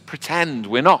need to pretend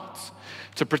we're not,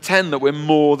 to pretend that we're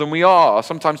more than we are,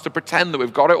 sometimes to pretend that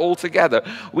we've got it all together.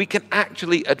 We can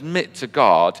actually admit to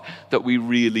God that we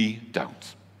really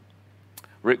don't.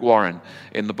 Rick Warren,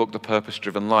 in the book The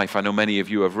Purpose-Driven Life, I know many of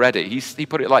you have read it, he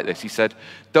put it like this. He said,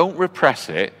 don't repress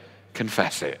it,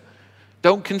 confess it.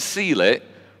 Don't conceal it,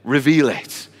 reveal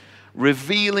it.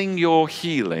 Revealing your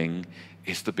healing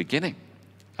is the beginning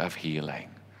of healing.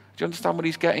 Do you understand what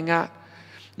he's getting at?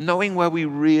 Knowing where we're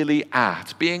really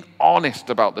at, being honest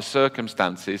about the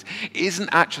circumstances, isn't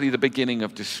actually the beginning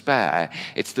of despair.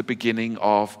 It's the beginning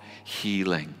of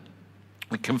healing.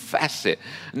 We confess it,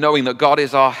 knowing that God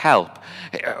is our help.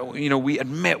 We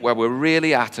admit where we're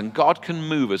really at, and God can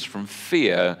move us from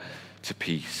fear to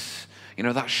peace.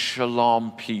 That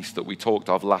shalom peace that we talked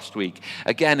of last week.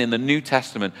 Again, in the New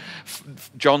Testament,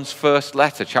 John's first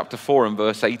letter, chapter 4 and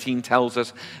verse 18 tells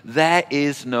us, there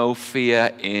is no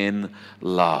fear in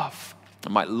love. It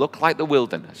might look like the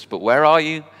wilderness, but where are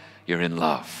you? You're in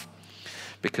love.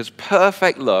 Because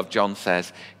perfect love, John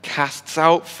says, casts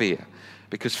out fear,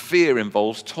 because fear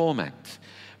involves torment.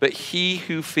 But he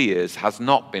who fears has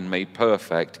not been made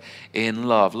perfect in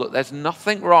love. Look, there's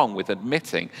nothing wrong with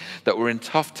admitting that we're in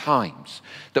tough times,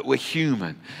 that we're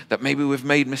human, that maybe we've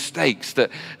made mistakes,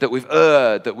 that we've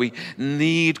erred, that we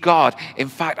need God. In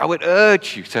fact, I would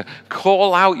urge you to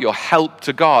call out your help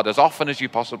to God as often as you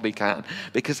possibly can,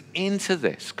 because into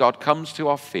this, God comes to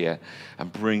our fear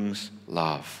and brings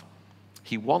love.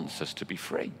 He wants us to be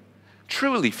free,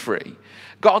 truly free.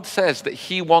 God says that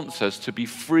he wants us to be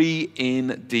free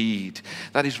indeed.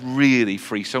 That is really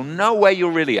free. So know where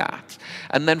you're really at.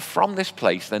 And then from this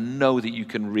place, then know that you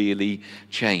can really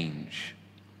change.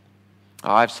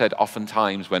 I've said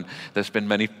oftentimes when there's been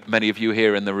many of you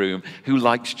here in the room who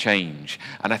likes change.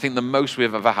 And I think the most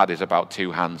we've ever had is about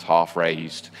 2 hands half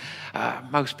raised.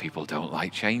 Most people don't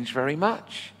like change very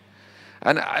much.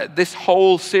 And this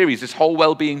whole series, this whole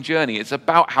well-being journey, it's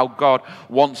about how God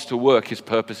wants to work his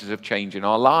purposes of change in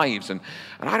our lives. And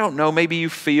I don't know, maybe you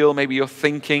feel, maybe you're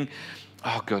thinking,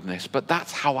 oh goodness, but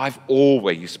that's how I've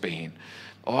always been.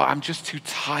 Or I'm just too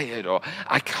tired, or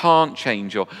I can't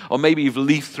change. Or maybe you've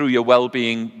leafed through your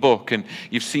well-being book and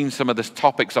you've seen some of the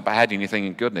topics up ahead and you're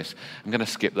thinking, goodness, I'm going to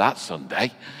skip that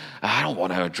Sunday. I don't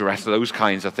want to address those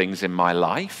kinds of things in my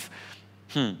life.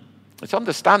 It's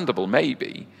understandable,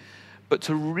 maybe. But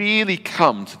to really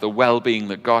come to the well-being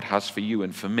that God has for you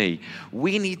and for me,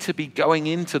 we need to be going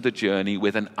into the journey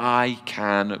with an I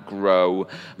can grow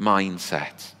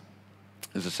mindset.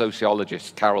 There's a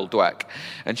sociologist, Carol Dweck,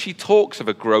 and she talks of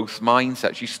a growth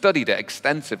mindset. She studied it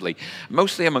extensively,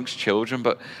 mostly amongst children,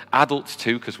 but adults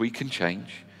too, because we can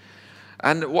change.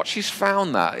 And what she's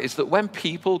found is that when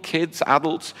people, kids,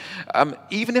 adults,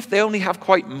 even if they only have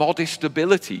quite modest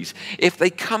abilities, if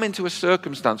they come into a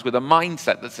circumstance with a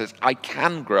mindset that says, I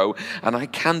can grow and I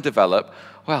can develop,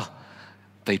 well,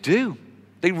 they do.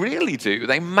 They really do.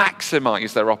 They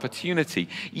maximize their opportunity.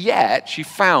 Yet, she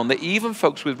found that even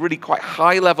folks with really quite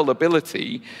high-level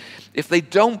ability, if they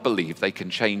don't believe they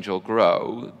can change or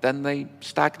grow, then they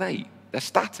stagnate. They're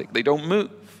static. They don't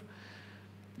move.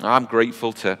 I'm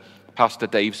grateful to Pastor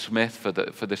Dave Smith for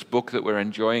this book that we're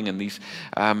enjoying and these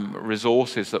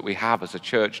resources that we have as a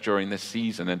church during this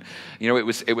season. And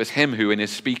it was him who, in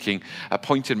his speaking,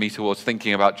 pointed me towards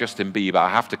thinking about Justin Bieber. I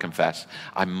have to confess,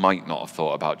 I might not have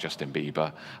thought about Justin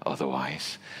Bieber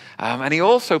otherwise. And he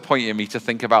also pointed me to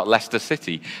think about Leicester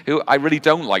City, who I really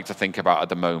don't like to think about at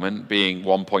the moment, being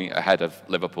 1 point ahead of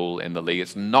Liverpool in the league.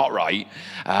 It's not right.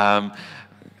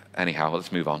 Anyhow,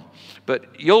 let's move on.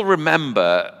 But you'll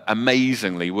remember,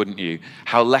 amazingly, wouldn't you,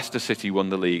 how Leicester City won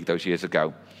the league those years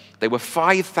ago. They were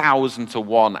 5,000 to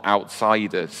 1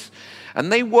 outsiders.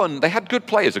 And they won. They had good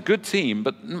players, a good team,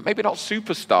 but maybe not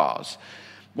superstars.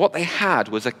 What they had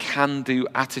was a can-do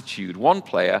attitude. One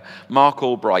player, Mark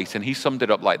Albright, and he summed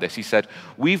it up like this. He said,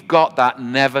 we've got that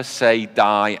never say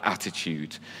die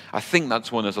attitude. I think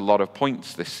that's won us a lot of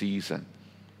points this season.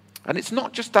 And it's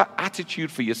not just that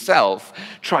attitude for yourself,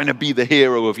 trying to be the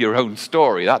hero of your own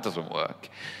story. That doesn't work.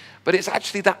 But it's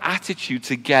actually that attitude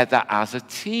together as a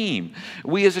team.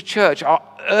 We as a church are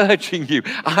urging you.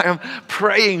 I am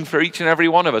praying for each and every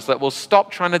one of us that we'll stop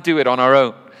trying to do it on our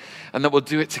own and that we'll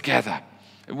do it together.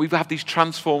 And we have these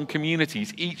transformed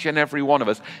communities. Each and every one of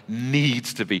us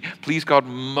needs to be. Please, God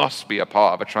must be a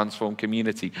part of a transformed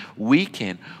community. Week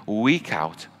in, week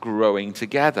out, growing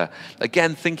together.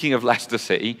 Again, thinking of Leicester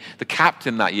City, the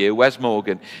captain that year, Wes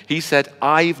Morgan, he said,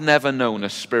 "I've never known a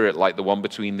spirit like the one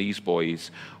between these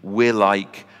boys. We're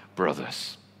like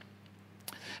brothers."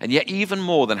 And yet, even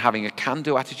more than having a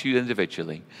can-do attitude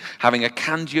individually, having a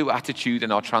can-do attitude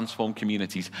in our transformed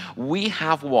communities, we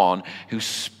have one who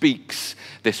speaks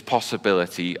this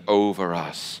possibility over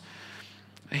us.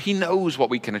 He knows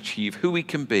what we can achieve, who we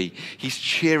can be. He's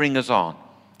cheering us on.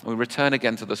 We return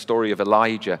again to the story of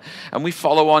Elijah, and we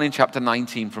follow on in chapter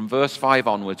 19 from verse 5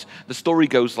 onwards. The story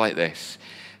goes like this.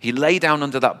 He lay down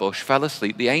under that bush, fell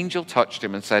asleep. The angel touched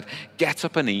him and said, "Get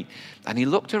up and eat." And he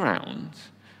looked around,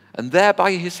 and there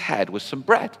by his head was some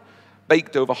bread,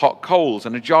 baked over hot coals,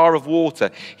 and a jar of water.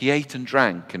 He ate and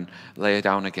drank and lay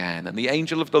down again. And the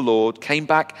angel of the Lord came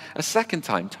back a second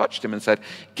time, touched him and said,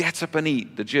 "Get up and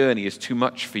eat. The journey is too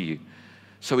much for you."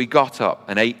 So he got up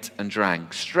and ate and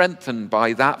drank. Strengthened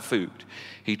by that food,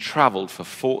 he traveled for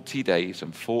 40 days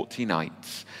and 40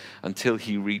 nights until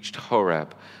he reached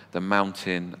Horeb, the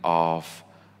mountain of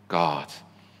God.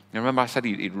 You remember I said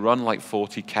he'd run like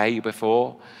 40K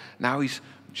before? Now he's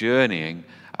journeying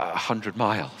 100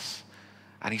 miles.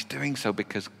 And he's doing so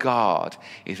because God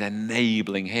is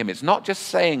enabling him. It's not just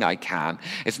saying I can.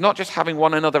 It's not just having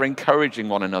one another encouraging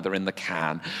one another in the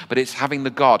can. But it's having the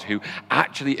God who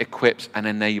actually equips and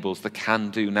enables the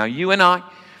can do. Now you and I,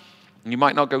 you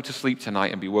might not go to sleep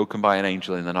tonight and be woken by an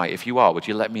angel in the night. If you are, would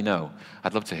you let me know?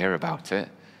 I'd love to hear about it.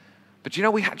 But you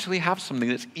know, we actually have something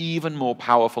that's even more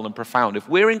powerful and profound. If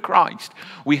we're in Christ,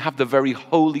 we have the very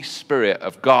Holy Spirit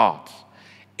of God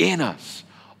in us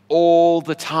all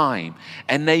the time,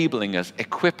 enabling us,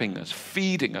 equipping us,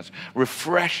 feeding us,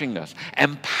 refreshing us,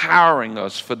 empowering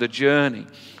us for the journey.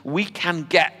 We can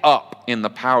get up in the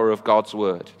power of God's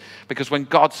word, because when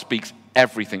God speaks,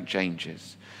 everything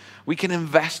changes. We can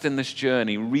invest in this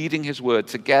journey, reading his word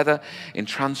together in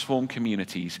transformed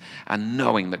communities and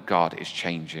knowing that God is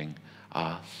changing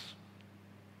us.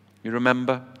 You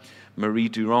remember Marie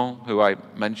Durand, who I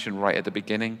mentioned right at the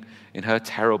beginning, in her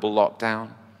terrible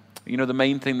lockdown? You know, the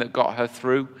main thing that got her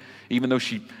through, even though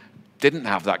she didn't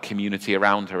have that community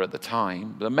around her at the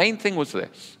time, the main thing was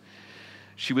this.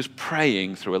 She was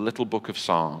praying through a little book of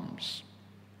Psalms.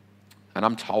 And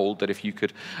I'm told that if you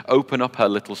could open up her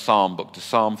little psalm book to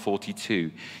Psalm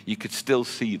 42, you could still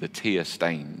see the tear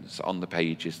stains on the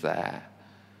pages there.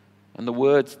 And the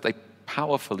words, they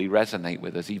powerfully resonate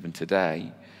with us even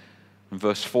today. In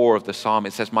verse 4 of the psalm,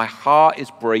 it says, "My heart is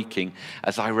breaking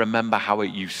as I remember how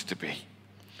it used to be.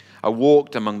 I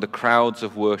walked among the crowds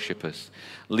of worshippers,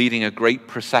 leading a great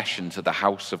procession to the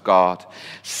house of God,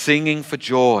 singing for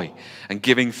joy and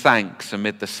giving thanks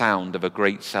amid the sound of a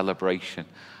great celebration."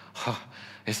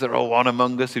 Is there a one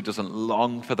among us who doesn't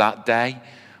long for that day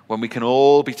when we can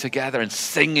all be together and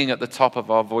singing at the top of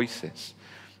our voices?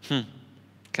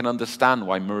 Can understand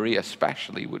why Marie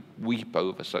especially would weep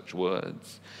over such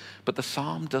words. But the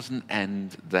psalm doesn't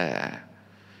end there.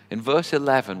 In verse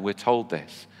 11, we're told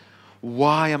this.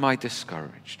 "Why am I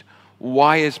discouraged?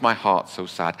 Why is my heart so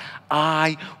sad?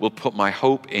 I will put my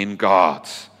hope in God.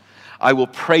 I will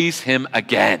praise him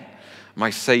again, my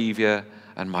Savior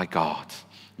and my God."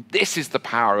 This is the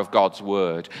power of God's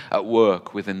word at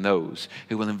work within those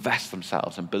who will invest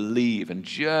themselves and believe and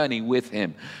journey with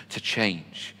him to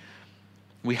change.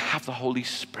 We have the Holy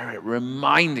Spirit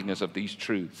reminding us of these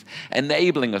truths,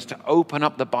 enabling us to open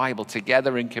up the Bible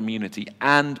together in community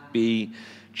and be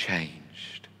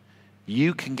changed.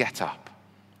 You can get up.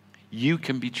 You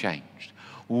can be changed.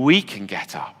 We can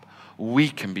get up. We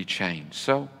can be changed.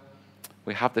 So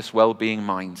we have this well-being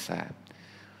mindset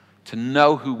to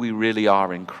know who we really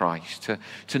are in Christ,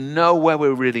 to know where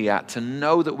we're really at, to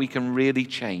know that we can really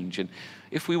change. And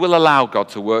if we will allow God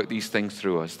to work these things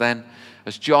through us, then,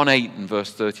 as John 8 and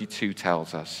verse 32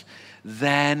 tells us,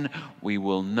 then we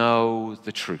will know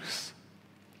the truth,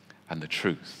 and the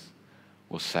truth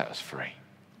will set us free.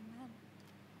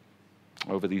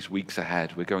 Over these weeks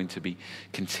ahead, we're going to be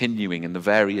continuing in the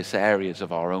various areas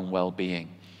of our own well-being.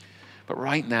 But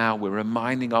right now, we're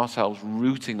reminding ourselves,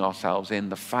 rooting ourselves in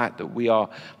the fact that we are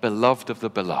beloved of the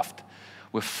beloved.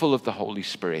 We're full of the Holy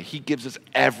Spirit. He gives us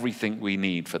everything we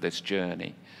need for this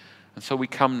journey. And so we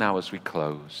come now as we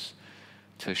close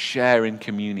to share in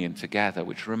communion together,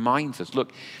 which reminds us,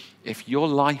 look, if your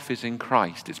life is in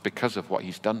Christ, it's because of what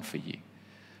he's done for you.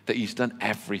 that he's done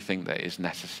everything that is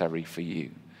necessary for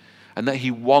you, and that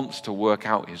he wants to work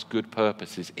out his good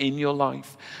purposes in your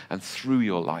life and through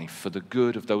your life for the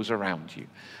good of those around you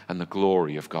and the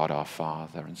glory of God our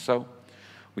Father. And so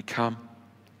we come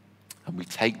and we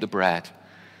take the bread.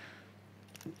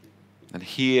 And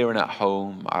here and at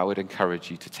home, I would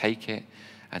encourage you to take it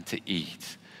and to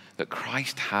eat, that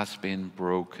Christ has been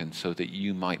broken so that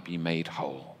you might be made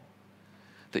whole,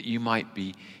 that you might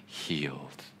be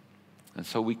healed. And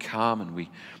so we come and we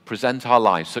present our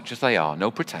lives such as they are,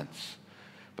 no pretense,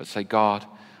 but say, God,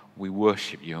 we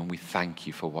worship you and we thank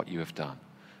you for what you have done.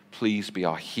 Please be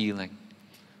our healing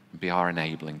and be our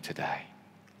enabling today.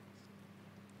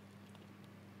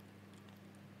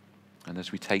 And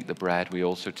as we take the bread, we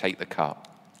also take the cup.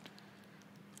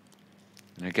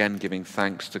 And again, giving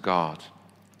thanks to God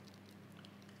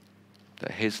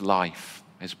that his life,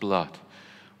 his blood,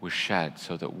 was shed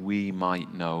so that we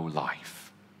might know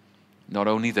life. Not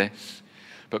only this,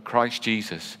 but Christ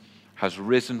Jesus has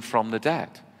risen from the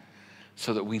dead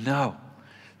so that we know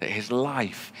that his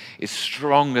life is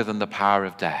stronger than the power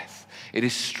of death. It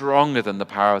is stronger than the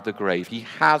power of the grave. He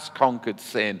has conquered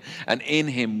sin, and in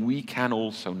him we can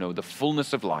also know the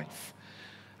fullness of life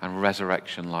and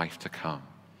resurrection life to come.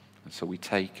 And so we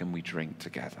take and we drink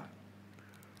together.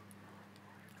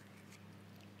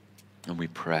 And we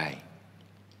pray.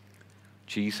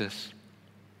 Jesus,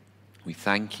 we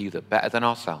thank you that better than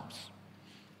ourselves,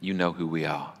 you know who we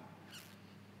are.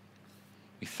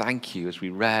 We thank you, as we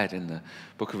read in the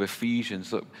book of Ephesians,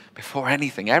 that before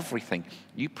anything, everything,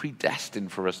 you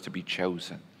predestined for us to be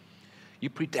chosen.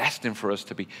 You predestined for us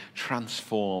to be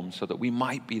transformed so that we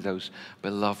might be those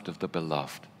beloved of the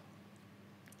beloved.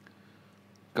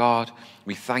 God,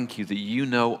 we thank you that you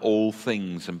know all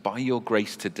things, and by your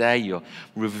grace today, you're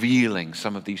revealing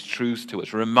some of these truths to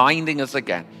us, reminding us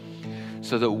again,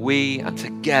 so that we, and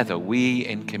together we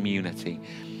in community,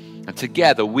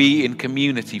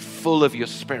 full of your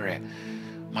Spirit,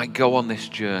 might go on this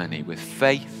journey with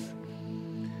faith,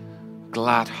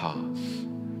 glad hearts,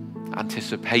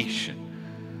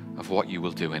 anticipation of what you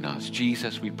will do in us.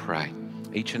 Jesus, we pray,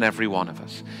 each and every one of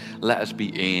us, let us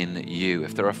be in you.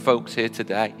 If there are folks here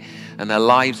today and their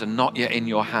lives are not yet in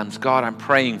your hands, God, I'm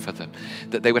praying for them,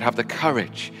 that they would have the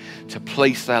courage to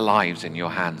place their lives in your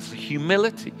hands, the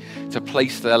humility to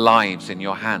place their lives in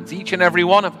your hands. Each and every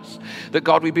one of us, that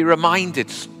God, we be reminded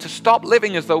to stop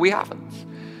living as though we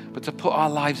haven't, but to put our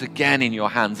lives again in your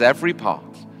hands, every part,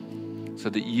 so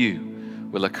that you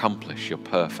will accomplish your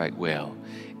perfect will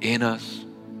in us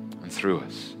and through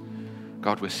us.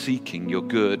 God, we're seeking your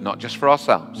good, not just for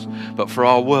ourselves, but for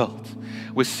our world.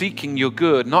 We're seeking your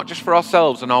good, not just for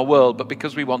ourselves and our world, but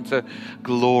because we want to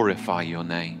glorify your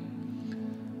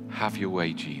name. Have your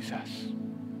way, Jesus.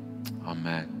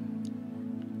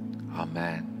 Amen.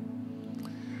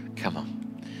 Amen. Come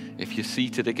on. If you're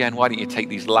seated again, why don't you take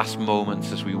these last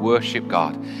moments as we worship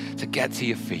God to get to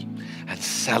your feet and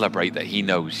celebrate that he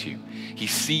knows you. He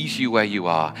sees you where you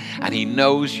are, and he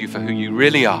knows you for who you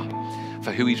really are,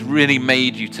 for who he's really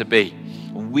made you to be.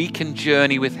 And we can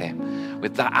journey with him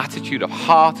with that attitude of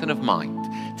heart and of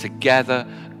mind. Together,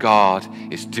 God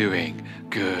is doing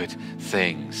good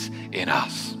things in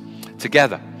us.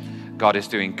 Together, God is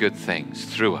doing good things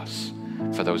through us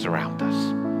for those around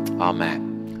us.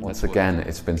 Amen. Once again,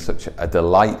 it's been such a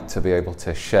delight to be able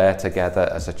to share together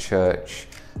as a church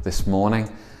this morning.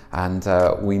 And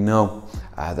we know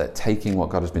that taking what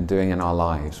God has been doing in our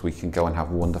lives, we can go and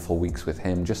have wonderful weeks with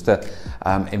him. Just to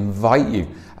invite you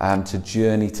to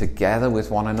journey together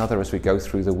with one another as we go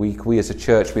through the week. We as a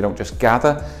church, we don't just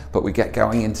gather, but we get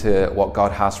going into what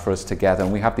God has for us together.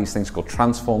 And we have these things called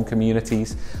Transform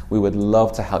communities. We would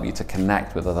love to help you to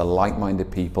connect with other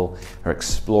like-minded people who are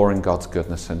exploring God's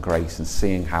goodness and grace and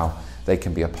seeing how they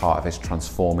can be a part of his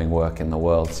transforming work in the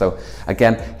world. So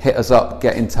again, hit us up,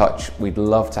 get in touch. We'd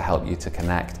love to help you to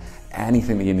connect.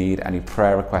 Anything that you need, any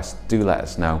prayer requests, do let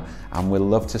us know. And we'll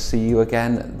love to see you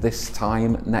again this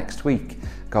time next week.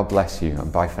 God bless you,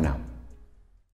 and bye for now.